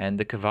 And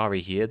the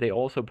Kavari here, they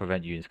also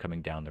prevent units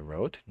coming down the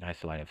road.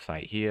 Nice line of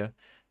sight here.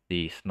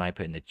 The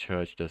sniper in the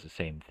church does the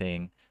same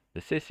thing.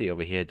 The sissy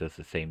over here does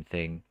the same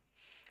thing.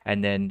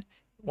 And then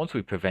once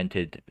we've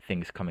prevented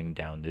things coming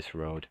down this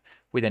road,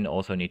 we then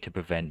also need to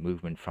prevent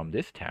movement from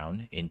this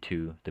town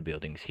into the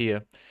buildings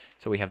here.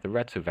 So we have the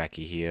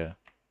Ratsuvaki here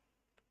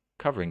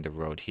covering the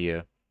road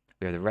here.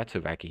 We have the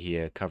Ratsuvaki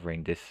here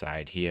covering this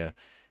side here.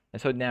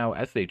 And so now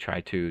as they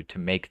try to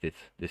make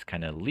this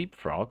kind of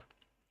leapfrog,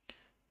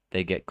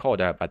 they get caught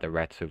out by the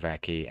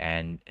Ratsuvaki,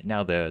 and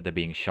now they're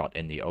being shot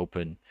in the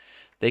open.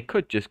 They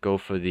could just go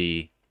for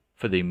the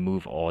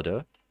move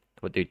order,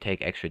 but they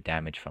take extra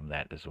damage from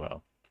that as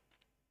well.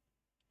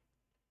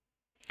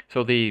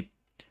 So to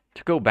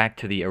go back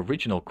to the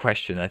original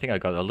question, I think I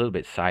got a little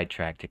bit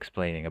sidetracked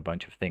explaining a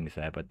bunch of things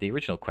there, but the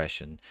original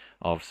question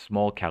of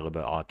small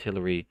caliber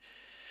artillery.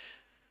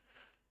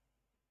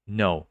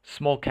 No.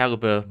 Small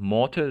caliber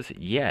mortars,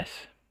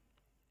 yes.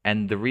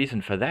 And the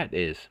reason for that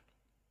is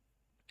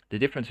the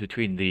difference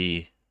between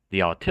the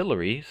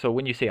artillery. So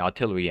when you say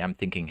artillery, I'm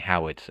thinking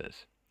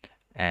howitzers.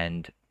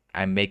 And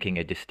I'm making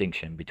a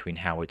distinction between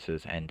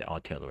howitzers and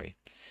artillery.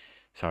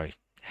 Sorry,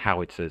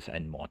 howitzers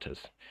and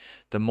mortars.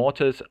 The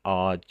mortars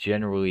are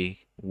generally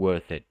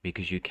worth it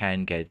because you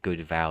can get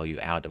good value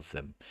out of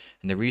them.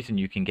 And the reason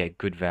you can get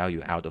good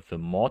value out of the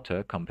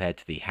mortar compared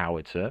to the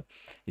howitzer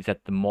is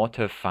that the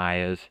mortar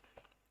fires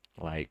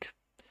like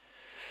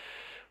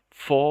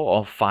 4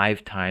 or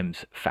 5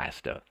 times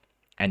faster.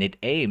 And it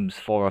aims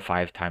 4 or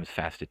 5 times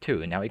faster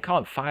too. Now it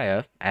can't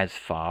fire as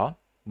far,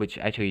 which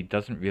actually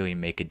doesn't really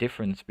make a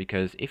difference,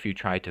 because if you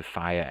try to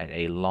fire at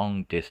a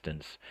long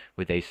distance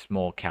with a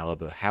small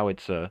caliber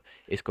howitzer,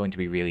 it's going to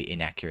be really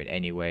inaccurate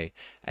anyway.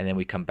 And then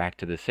we come back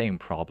to the same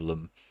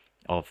problem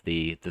of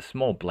the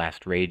small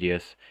blast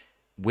radius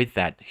with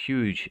that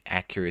huge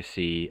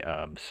accuracy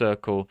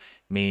circle,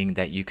 meaning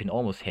that you can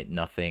almost hit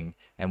nothing,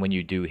 and when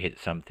you do hit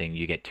something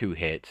you get 2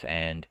 hits,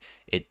 and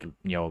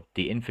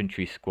the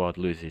infantry squad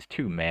loses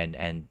 2 men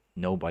and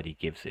nobody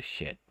gives a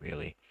shit,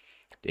 really.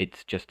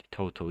 It's just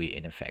totally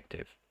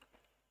ineffective.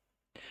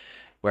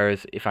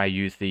 Whereas if I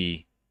use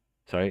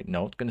I'm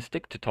going to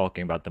stick to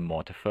talking about the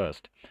mortar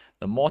first.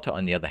 The mortar,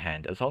 on the other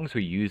hand, as long as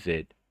we use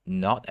it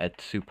not at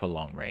super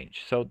long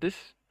range. So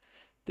this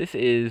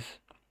is,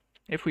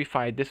 if we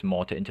fire this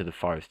mortar into the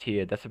forest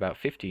here, that's about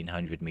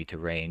 1500 meter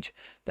range.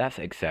 That's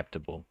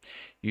acceptable.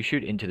 You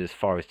shoot into this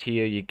forest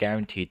here, you're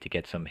guaranteed to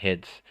get some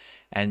hits.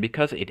 And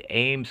because it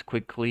aims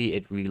quickly,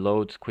 it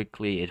reloads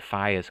quickly, it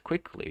fires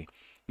quickly,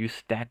 you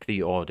stack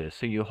the orders.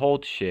 So you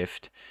hold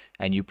shift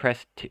and you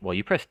press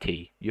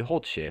T, you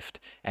hold shift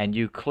and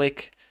you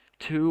click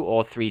 2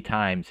 or 3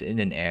 times in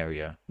an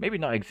area. Maybe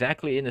not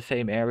exactly in the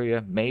same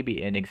area,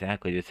 maybe in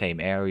exactly the same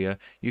area.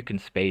 You can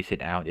space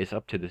it out. It's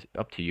up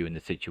to you in the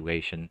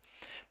situation.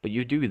 But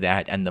you do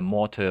that, and the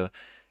mortar,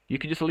 you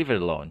can just leave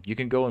it alone. You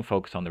can go and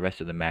focus on the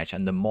rest of the match,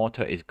 and the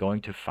mortar is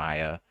going to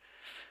fire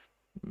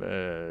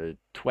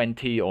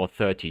 20 or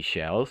 30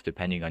 shells,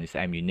 depending on its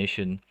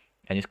ammunition.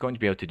 And it's going to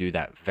be able to do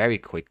that very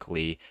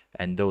quickly,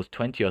 and those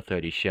 20 or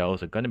 30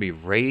 shells are going to be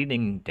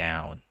raining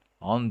down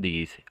on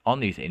these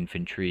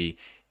infantry,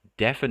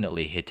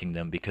 definitely hitting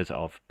them because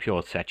of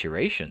pure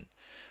saturation,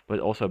 but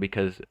also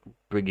because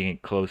bringing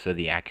it closer,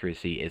 the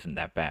accuracy isn't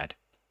that bad.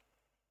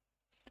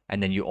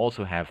 And then you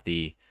also have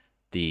the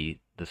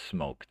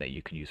smoke that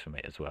you can use from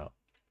it as well.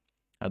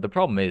 The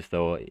problem is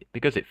though,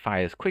 because it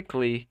fires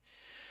quickly,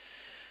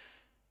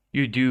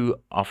 you do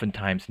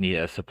oftentimes need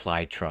a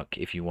supply truck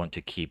if you want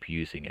to keep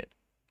using it.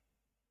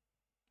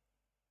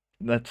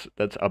 That's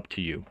up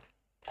to you.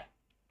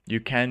 You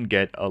can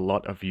get a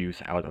lot of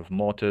use out of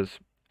mortars,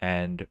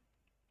 and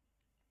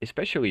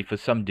especially for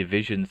some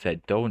divisions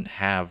that don't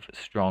have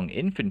strong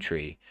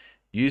infantry,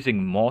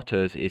 using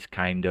mortars is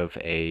kind of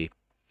a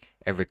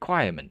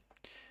requirement.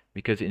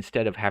 Because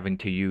instead of having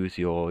to use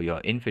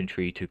your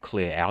infantry to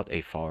clear out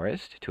a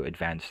forest to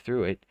advance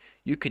through it,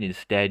 you can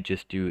instead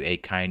just do a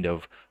kind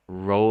of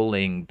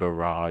rolling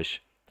barrage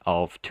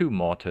of 2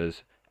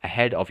 mortars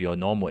ahead of your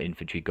normal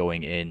infantry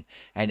going in,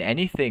 and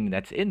anything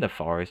that's in the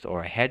forest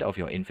or ahead of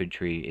your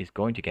infantry is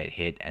going to get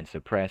hit and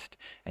suppressed,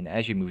 and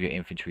as you move your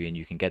infantry in,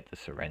 you can get the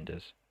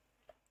surrenders.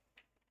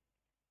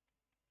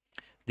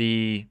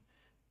 The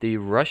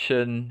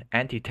Russian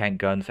anti-tank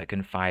guns that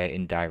can fire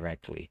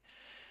indirectly,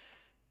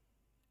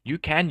 you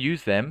can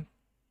use them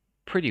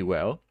pretty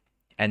well,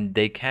 and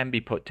they can be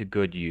put to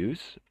good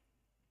use.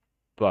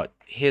 But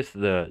here's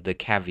the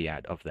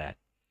caveat of that.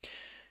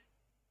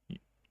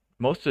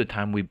 Most of the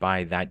time we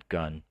buy that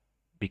gun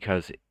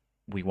because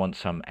we want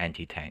some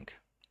anti-tank.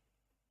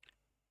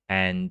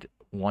 And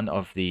one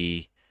of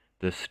the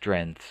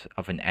strengths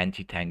of an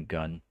anti-tank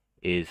gun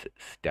is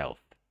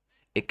stealth.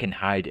 It can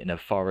hide in a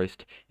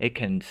forest. It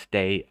can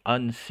stay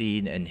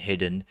unseen and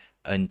hidden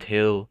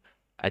until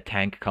a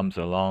tank comes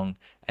along,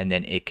 and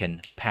then it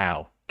can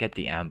pow, get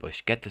the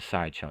ambush, get the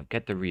side shot,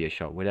 get the rear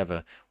shot,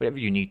 whatever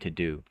you need to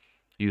do.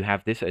 You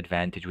have this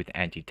advantage with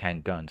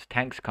anti-tank guns.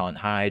 Tanks can't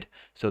hide,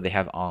 so they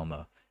have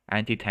armor.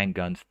 Anti-tank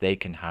guns, they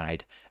can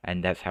hide,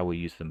 and that's how we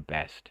use them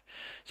best.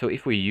 So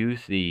if we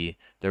use the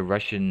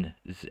Russian,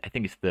 I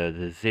think it's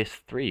the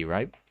ZIS-3,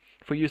 right?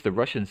 If we use the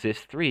Russian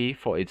ZIS-3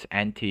 for its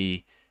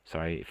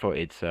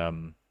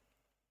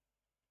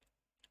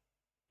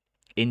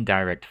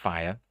indirect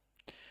fire,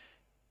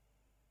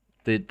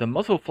 the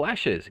muzzle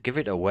flashes give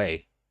it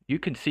away. You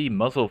can see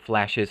muzzle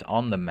flashes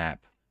on the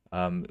map,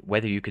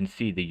 whether you can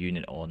see the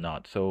unit or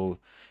not. So,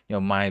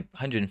 my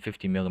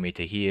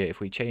 150mm here, if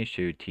we change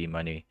to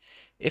T-Money,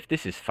 if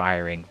this is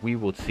firing, we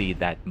will see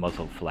that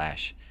muzzle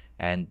flash,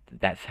 and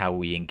that's how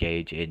we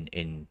engage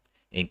in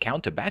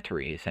counter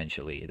battery,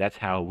 essentially. That's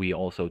how we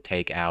also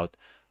take out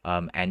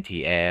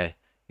anti-air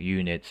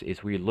units,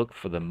 is we look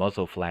for the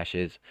muzzle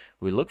flashes,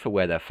 we look for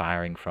where they're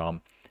firing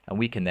from, and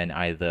we can then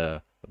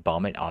either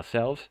bomb it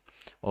ourselves,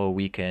 or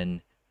we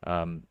can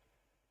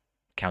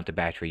counter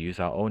battery, use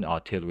our own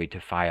artillery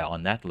to fire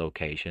on that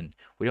location.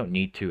 We don't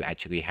need to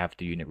actually have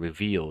the unit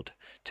revealed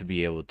to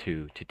be able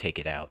to take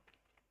it out.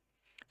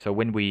 So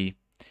when we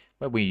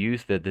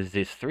use the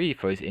ZIS-3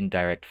 for its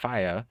indirect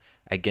fire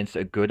against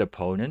a good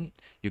opponent,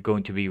 you're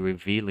going to be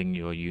revealing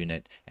your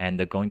unit, and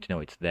they're going to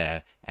know it's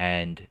there,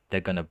 and they're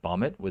going to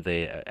bomb it with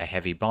a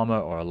heavy bomber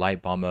or a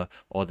light bomber,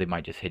 or they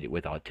might just hit it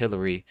with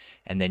artillery,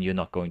 and then you're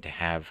not going to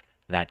have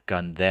that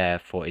gun there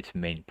for its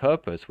main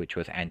purpose, which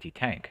was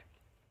anti-tank.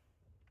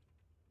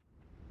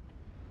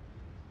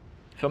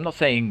 So I'm not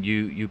saying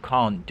you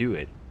can't do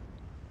it,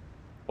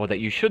 or that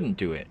you shouldn't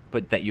do it,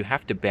 but that you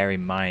have to bear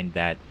in mind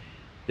that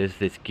there's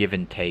this give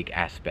and take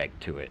aspect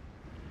to it.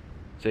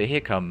 So here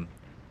come,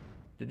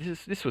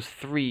 this was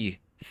three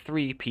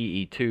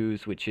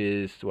PE2s, which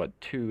is what,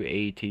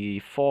 280,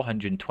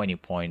 420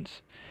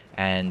 points,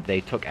 and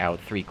they took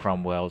out 3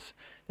 Cromwells.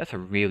 That's a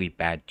really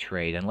bad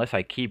trade, unless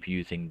I keep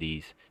using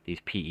these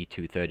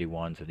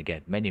PE231s and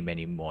get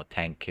many more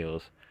tank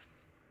kills.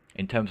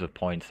 In terms of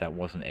points, that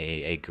wasn't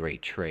a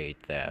great trade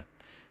there.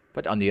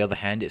 But on the other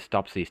hand, it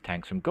stops these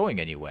tanks from going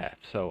anywhere,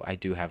 so I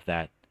do have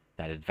that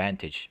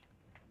advantage.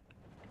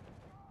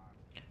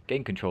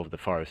 Gain control of the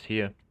forest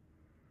here.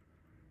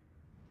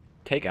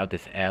 Take out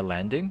this air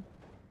landing,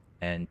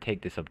 and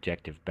take this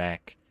objective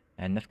back,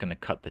 and that's going to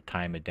cut the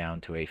timer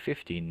down to a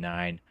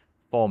 15-9,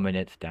 4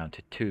 minutes down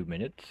to 2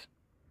 minutes.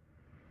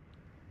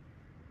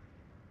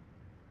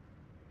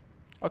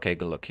 Okay,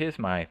 good look. Here's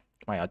my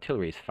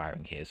artillery is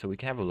firing here, so we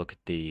can have a look at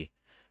the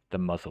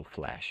muzzle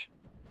flash,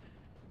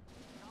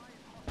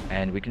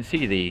 and we can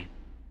see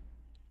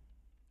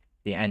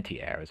the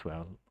anti-air as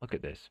well. Look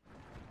at this.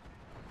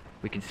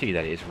 We can see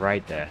that it is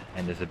right there,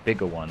 and there's a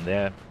bigger one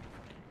there.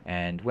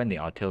 And when the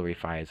artillery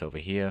fires over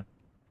here,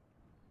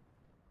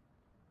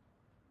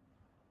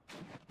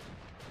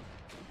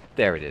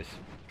 there it is,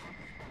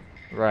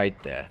 right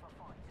there.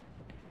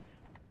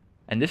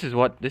 And this is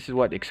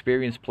what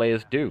experienced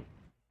players do.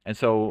 And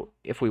so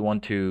if we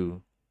want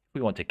to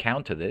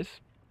counter this,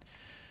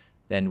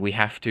 then we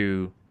have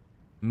to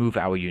move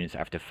our units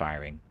after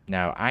firing.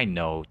 Now, I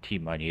know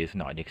T-Money is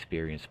not an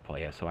experienced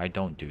player, so I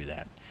don't do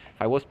that.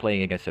 If I was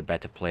playing against a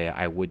better player,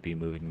 I would be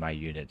moving my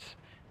units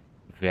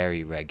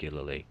very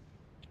regularly.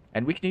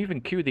 And we can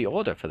even queue the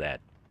order for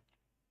that.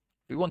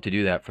 If we want to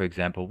do that, for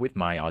example, with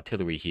my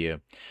artillery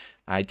here,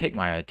 I take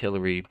my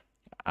artillery,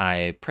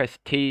 I press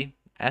T,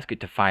 ask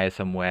it to fire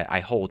somewhere, I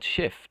hold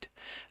Shift,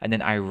 and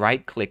then I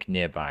right-click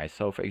nearby.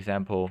 So, for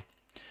example,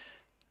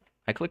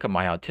 I click on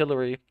my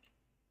artillery,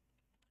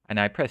 and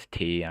I press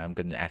T. I'm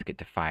going to ask it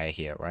to fire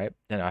here, right?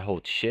 Then I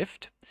hold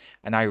Shift,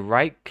 and I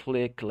right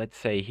click, let's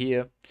say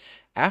here.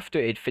 After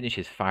it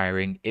finishes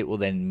firing, it will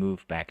then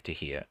move back to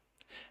here.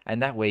 And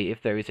that way,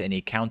 if there is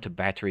any counter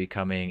battery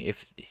coming,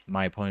 if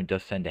my opponent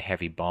does send a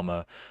heavy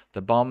bomber,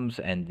 the bombs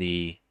and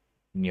the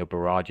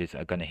barrages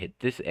are going to hit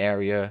this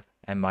area,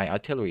 and my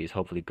artillery is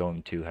hopefully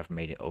going to have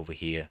made it over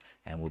here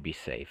and will be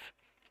safe.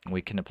 And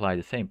we can apply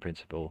the same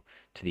principle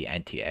to the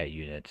anti-air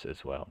units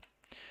as well.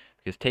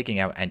 Because taking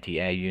out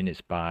anti-air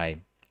units by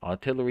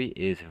artillery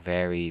is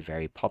very,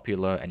 very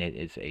popular, and it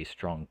is a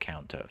strong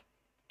counter.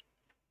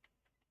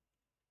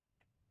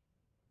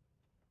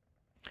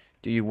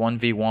 Do you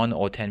 1v1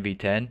 or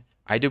 10v10?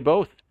 I do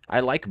both.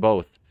 I like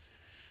both.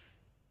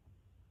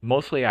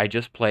 Mostly I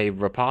just play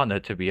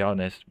Rapana, to be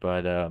honest,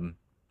 but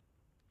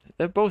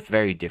they're both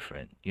very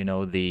different. You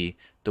know, the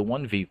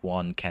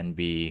 1v1 can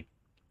be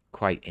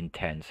quite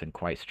intense and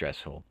quite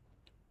stressful.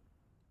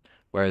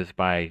 Whereas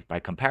by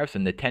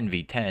comparison, the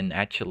 10v10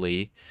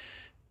 actually,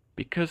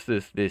 because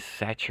there's this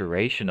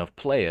saturation of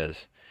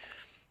players,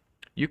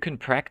 you can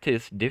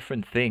practice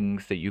different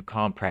things that you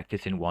can't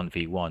practice in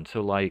 1v1.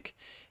 So like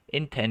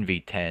in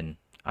 10v10,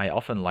 I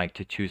often like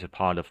to choose a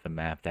part of the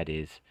map that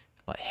is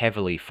like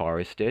heavily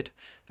forested,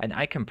 and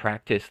I can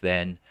practice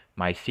then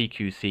my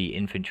CQC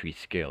infantry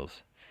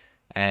skills.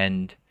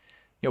 And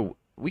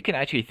we can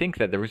actually think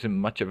that there isn't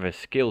much of a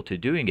skill to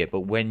doing it,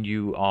 but when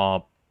you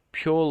are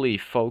purely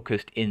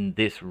focused in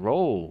this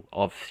role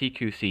of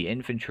CQC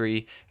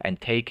infantry and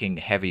taking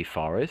heavy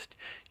forest,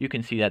 you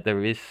can see that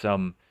there is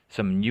some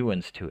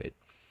nuance to it.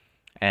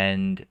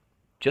 And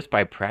just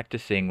by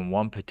practicing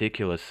one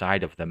particular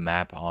side of the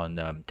map on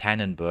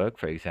Tannenberg,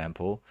 for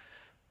example,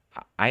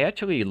 I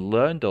actually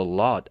learned a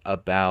lot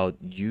about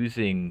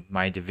using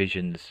my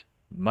divisions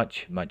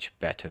much, much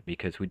better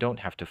because we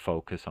don't have to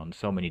focus on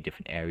so many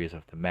different areas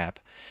of the map.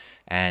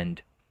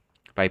 And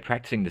by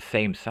practicing the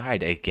same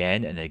side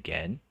again and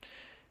again,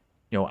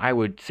 I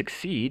would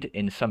succeed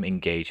in some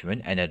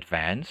engagement and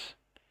advance,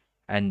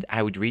 and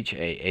I would reach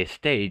a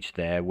stage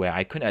there where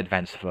I couldn't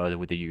advance further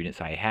with the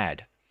units I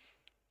had.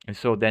 And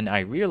so then I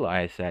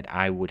realized that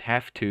I would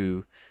have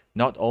to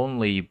not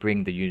only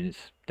bring the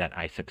units that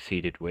I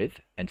succeeded with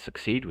and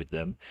succeed with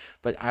them,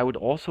 but I would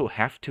also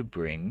have to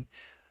bring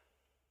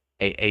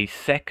a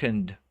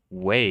second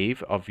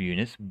wave of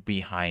units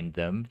behind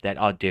them that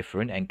are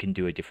different and can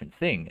do a different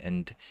thing.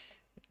 And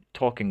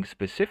talking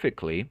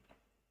specifically,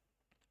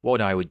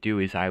 what I would do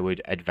is I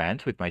would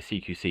advance with my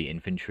CQC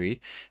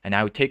infantry, and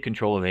I would take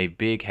control of a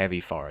big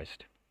heavy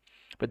forest.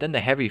 But then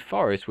the heavy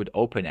forest would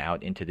open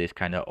out into this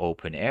kind of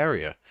open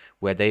area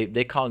where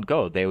they can't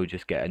go. They would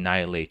just get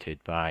annihilated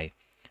by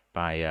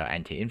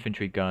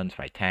anti-infantry guns,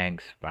 by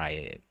tanks,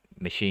 by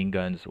machine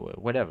guns, or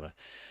whatever.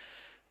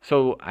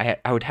 So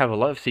I would have a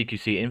lot of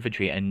CQC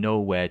infantry and know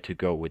where to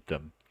go with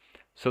them.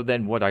 So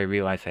then what I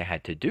realized I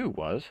had to do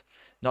was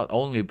not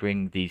only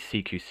bring these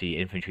CQC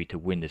infantry to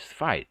win this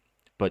fight,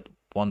 but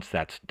once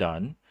that's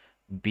done,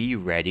 be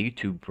ready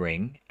to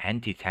bring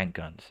anti-tank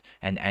guns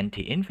and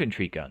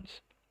anti-infantry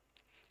guns,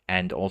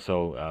 and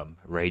also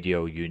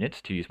radio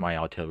units to use my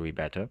artillery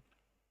better.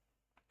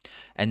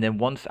 And then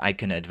once I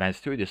can advance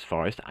through this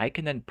forest, I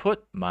can then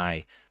put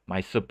my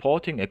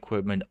supporting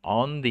equipment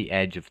on the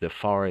edge of the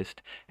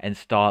forest and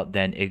start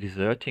then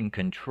exerting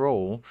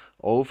control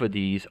over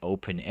these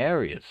open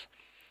areas.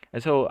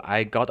 And so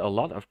I got a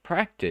lot of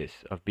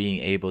practice of being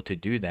able to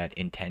do that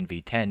in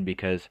 10v10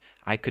 because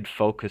I could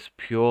focus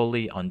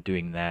purely on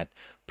doing that,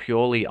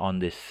 purely on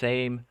this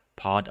same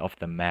part of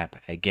the map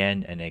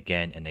again and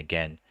again and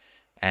again.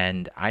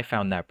 And I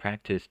found that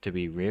practice to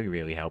be really,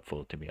 really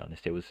helpful, to be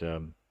honest. It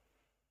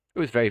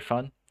was very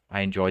fun.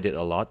 I enjoyed it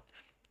a lot.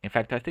 In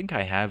fact, I think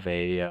I have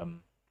a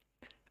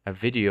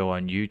video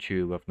on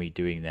YouTube of me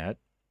doing that.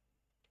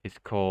 It's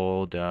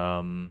called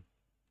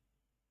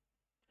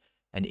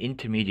An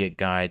Intermediate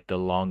Guide, the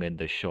Long and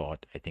the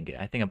Short. I think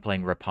I'm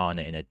playing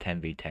Rapana in a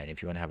 10v10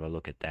 if you want to have a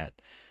look at that.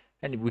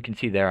 And we can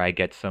see there I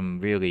get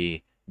some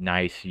really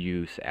nice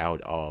use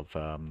out of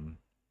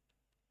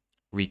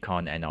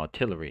recon and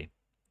artillery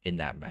in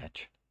that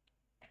match.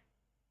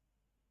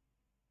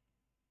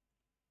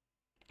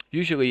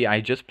 Usually I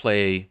just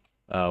play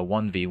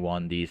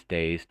 1v1 these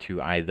days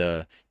to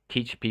either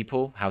teach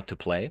people how to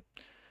play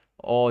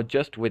or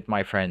just with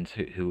my friends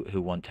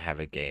who want to have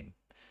a game.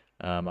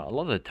 A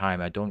lot of the time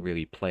I don't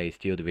really play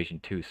Steel Division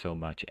 2 so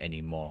much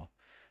anymore.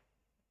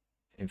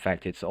 In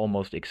fact, it's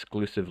almost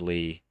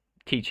exclusively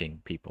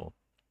teaching people.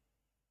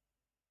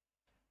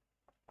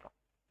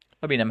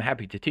 I mean, I'm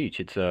happy to teach.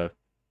 It's a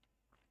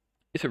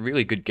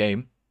really good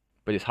game,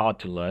 but it's hard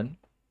to learn.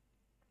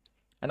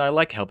 And I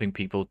like helping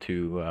people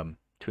to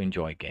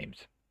enjoy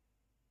games.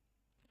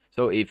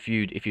 So if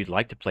you'd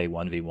like to play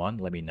 1v1,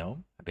 let me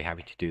know. I'd be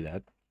happy to do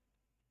that.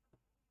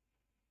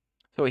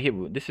 So here,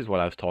 this is what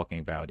I was talking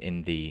about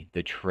in the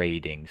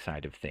trading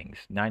side of things.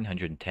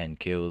 910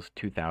 kills,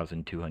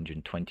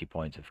 2,220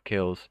 points of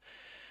kills.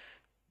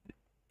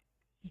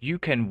 You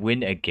can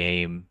win a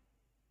game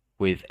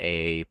with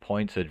a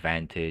points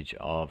advantage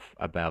of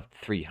about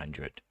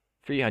 300.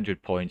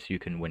 300 points you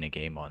can win a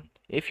game on.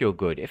 If you're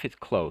good, if it's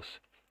close,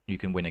 you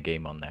can win a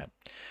game on that.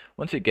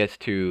 Once it gets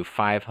to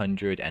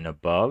 500 and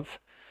above,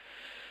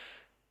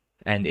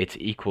 and it's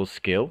equal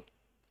skill,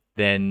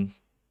 then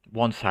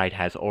one side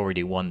has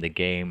already won the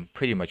game,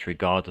 pretty much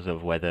regardless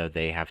of whether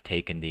they have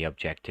taken the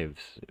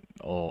objectives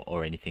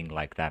or anything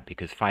like that,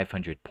 because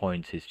 500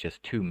 points is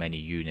just too many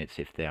units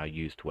if they are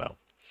used well.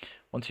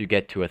 Once you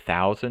get to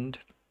 1,000,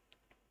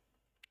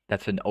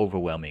 that's an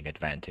overwhelming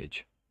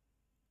advantage.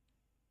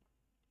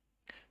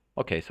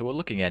 Okay, so we're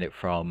looking at it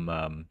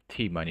from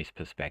T-Money's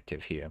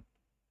perspective here.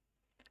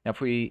 Now,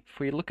 if we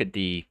look at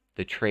the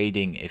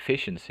trading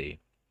efficiency,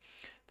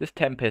 this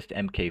Tempest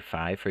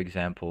MK5, for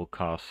example,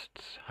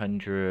 costs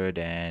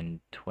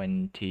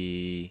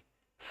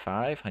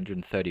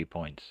 130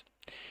 points.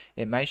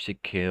 It managed to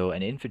kill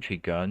an infantry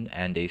gun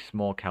and a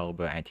small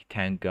caliber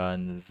anti-tank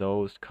gun.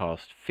 Those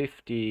cost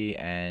 50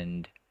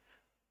 and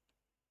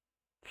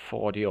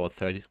 40 or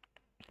 30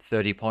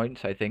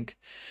 points, I think.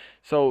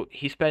 So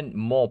he spent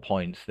more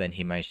points than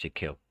he managed to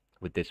kill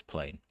with this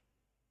plane.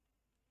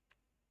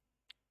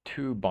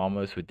 2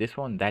 bombers with this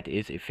one, that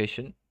is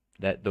efficient.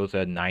 Those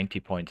are 90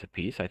 points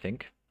apiece, I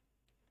think.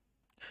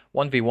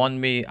 1v1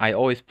 me, I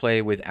always play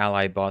with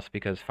ally boss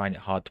because I find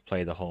it hard to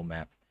play the whole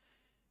map.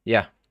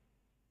 Yeah,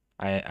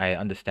 I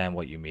understand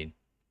what you mean.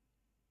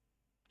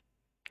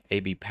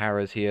 AB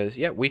Paras here.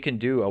 Yeah, we can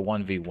do a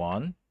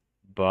 1v1,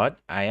 but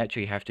I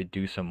actually have to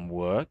do some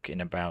work in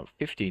about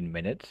 15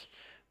 minutes.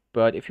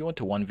 But if you want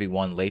to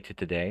 1v1 later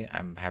today,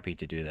 I'm happy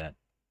to do that.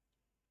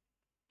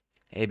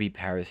 AB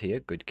Paras here,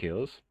 good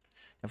kills.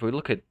 If we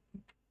look at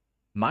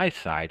my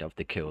side of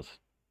the kills,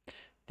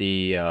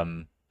 the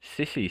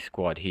Sissy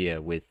squad here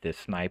with the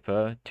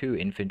sniper, 2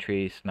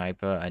 infantry,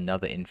 sniper,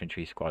 another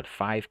infantry squad,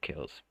 5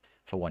 kills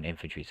for 1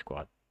 infantry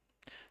squad.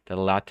 The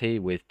Latte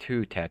with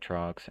 2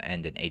 Tetrarchs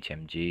and an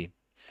HMG.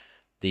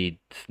 The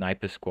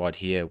sniper squad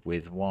here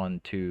with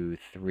 1, 2,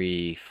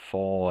 3,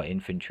 4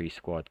 infantry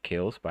squad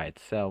kills by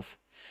itself.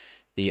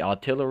 The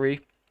artillery,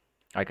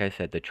 like I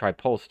said, the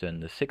Tripolston,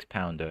 the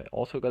 6-pounder,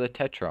 also got a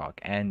Tetrarch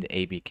and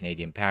AB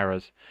Canadian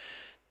Paras.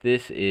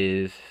 This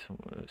is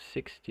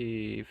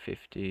 60,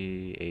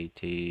 50,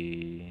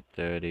 80,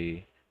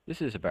 30.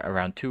 This is about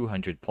around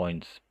 200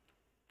 points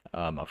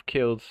of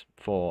kills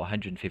for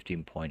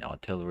 115 point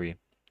artillery.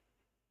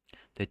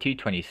 The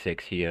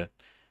T-26 here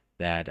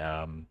that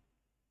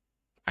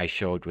I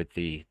showed with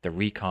the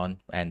recon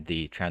and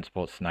the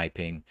transport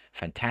sniping,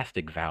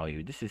 fantastic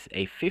value. This is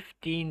a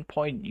 15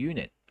 point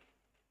unit.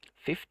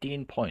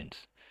 15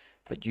 points.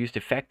 But used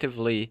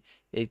effectively,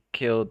 it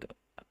killed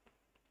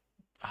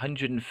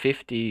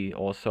 150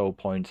 or so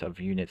points of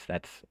units.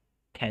 That's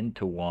 10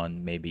 to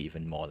 1, maybe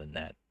even more than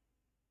that.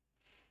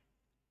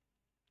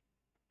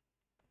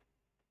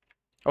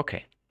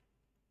 Okay.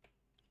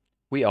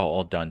 We are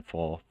all done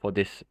for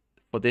this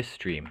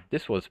stream.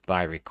 This was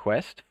by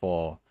request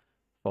for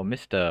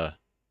Mr.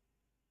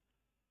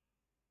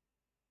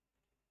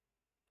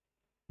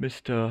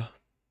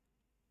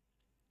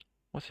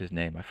 What's his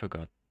name? I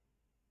forgot.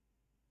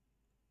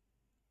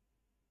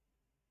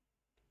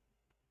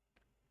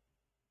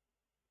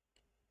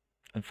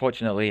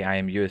 Unfortunately, I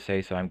am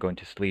USA, so I'm going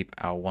to sleep.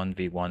 Our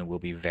 1v1 will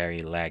be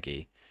very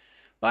laggy.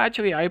 Well,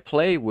 actually, I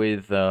play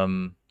with, I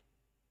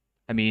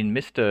mean,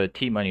 Mr.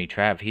 T-Money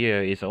Trav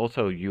here is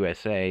also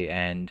USA,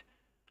 and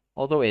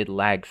although it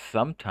lags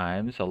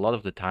sometimes, a lot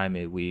of the time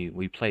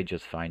we play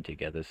just fine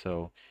together.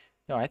 So,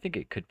 no, I think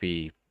it'd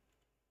be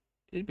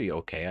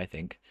okay, I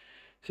think.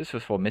 This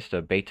was for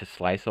Mr.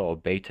 Betaslicer or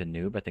Beta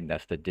Noob. I think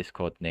that's the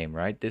Discord name,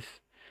 right?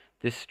 This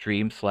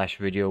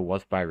stream/video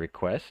was by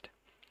request.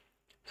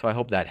 So I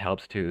hope that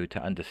helps to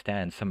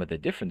understand some of the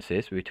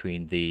differences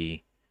between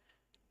the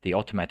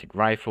automatic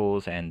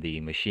rifles and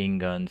the machine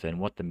guns and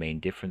what the main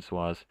difference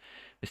was.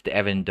 Mr.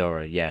 Evan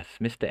Dora, yes,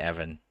 Mr.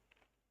 Evan.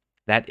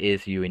 That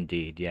is you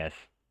indeed,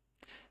 yes.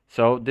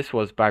 So this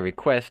was by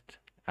request.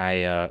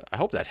 I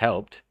hope that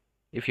helped.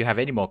 If you have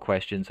any more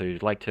questions or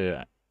you'd like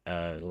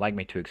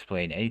me to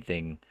explain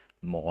anything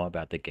more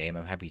about the game,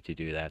 I'm happy to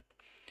do that.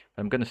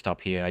 But I'm gonna stop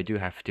here. I do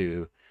have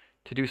to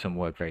do some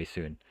work very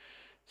soon.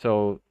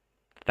 So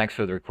thanks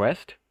for the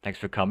request. Thanks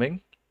for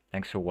coming.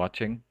 Thanks for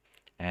watching.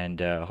 And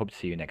hope to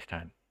see you next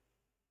time.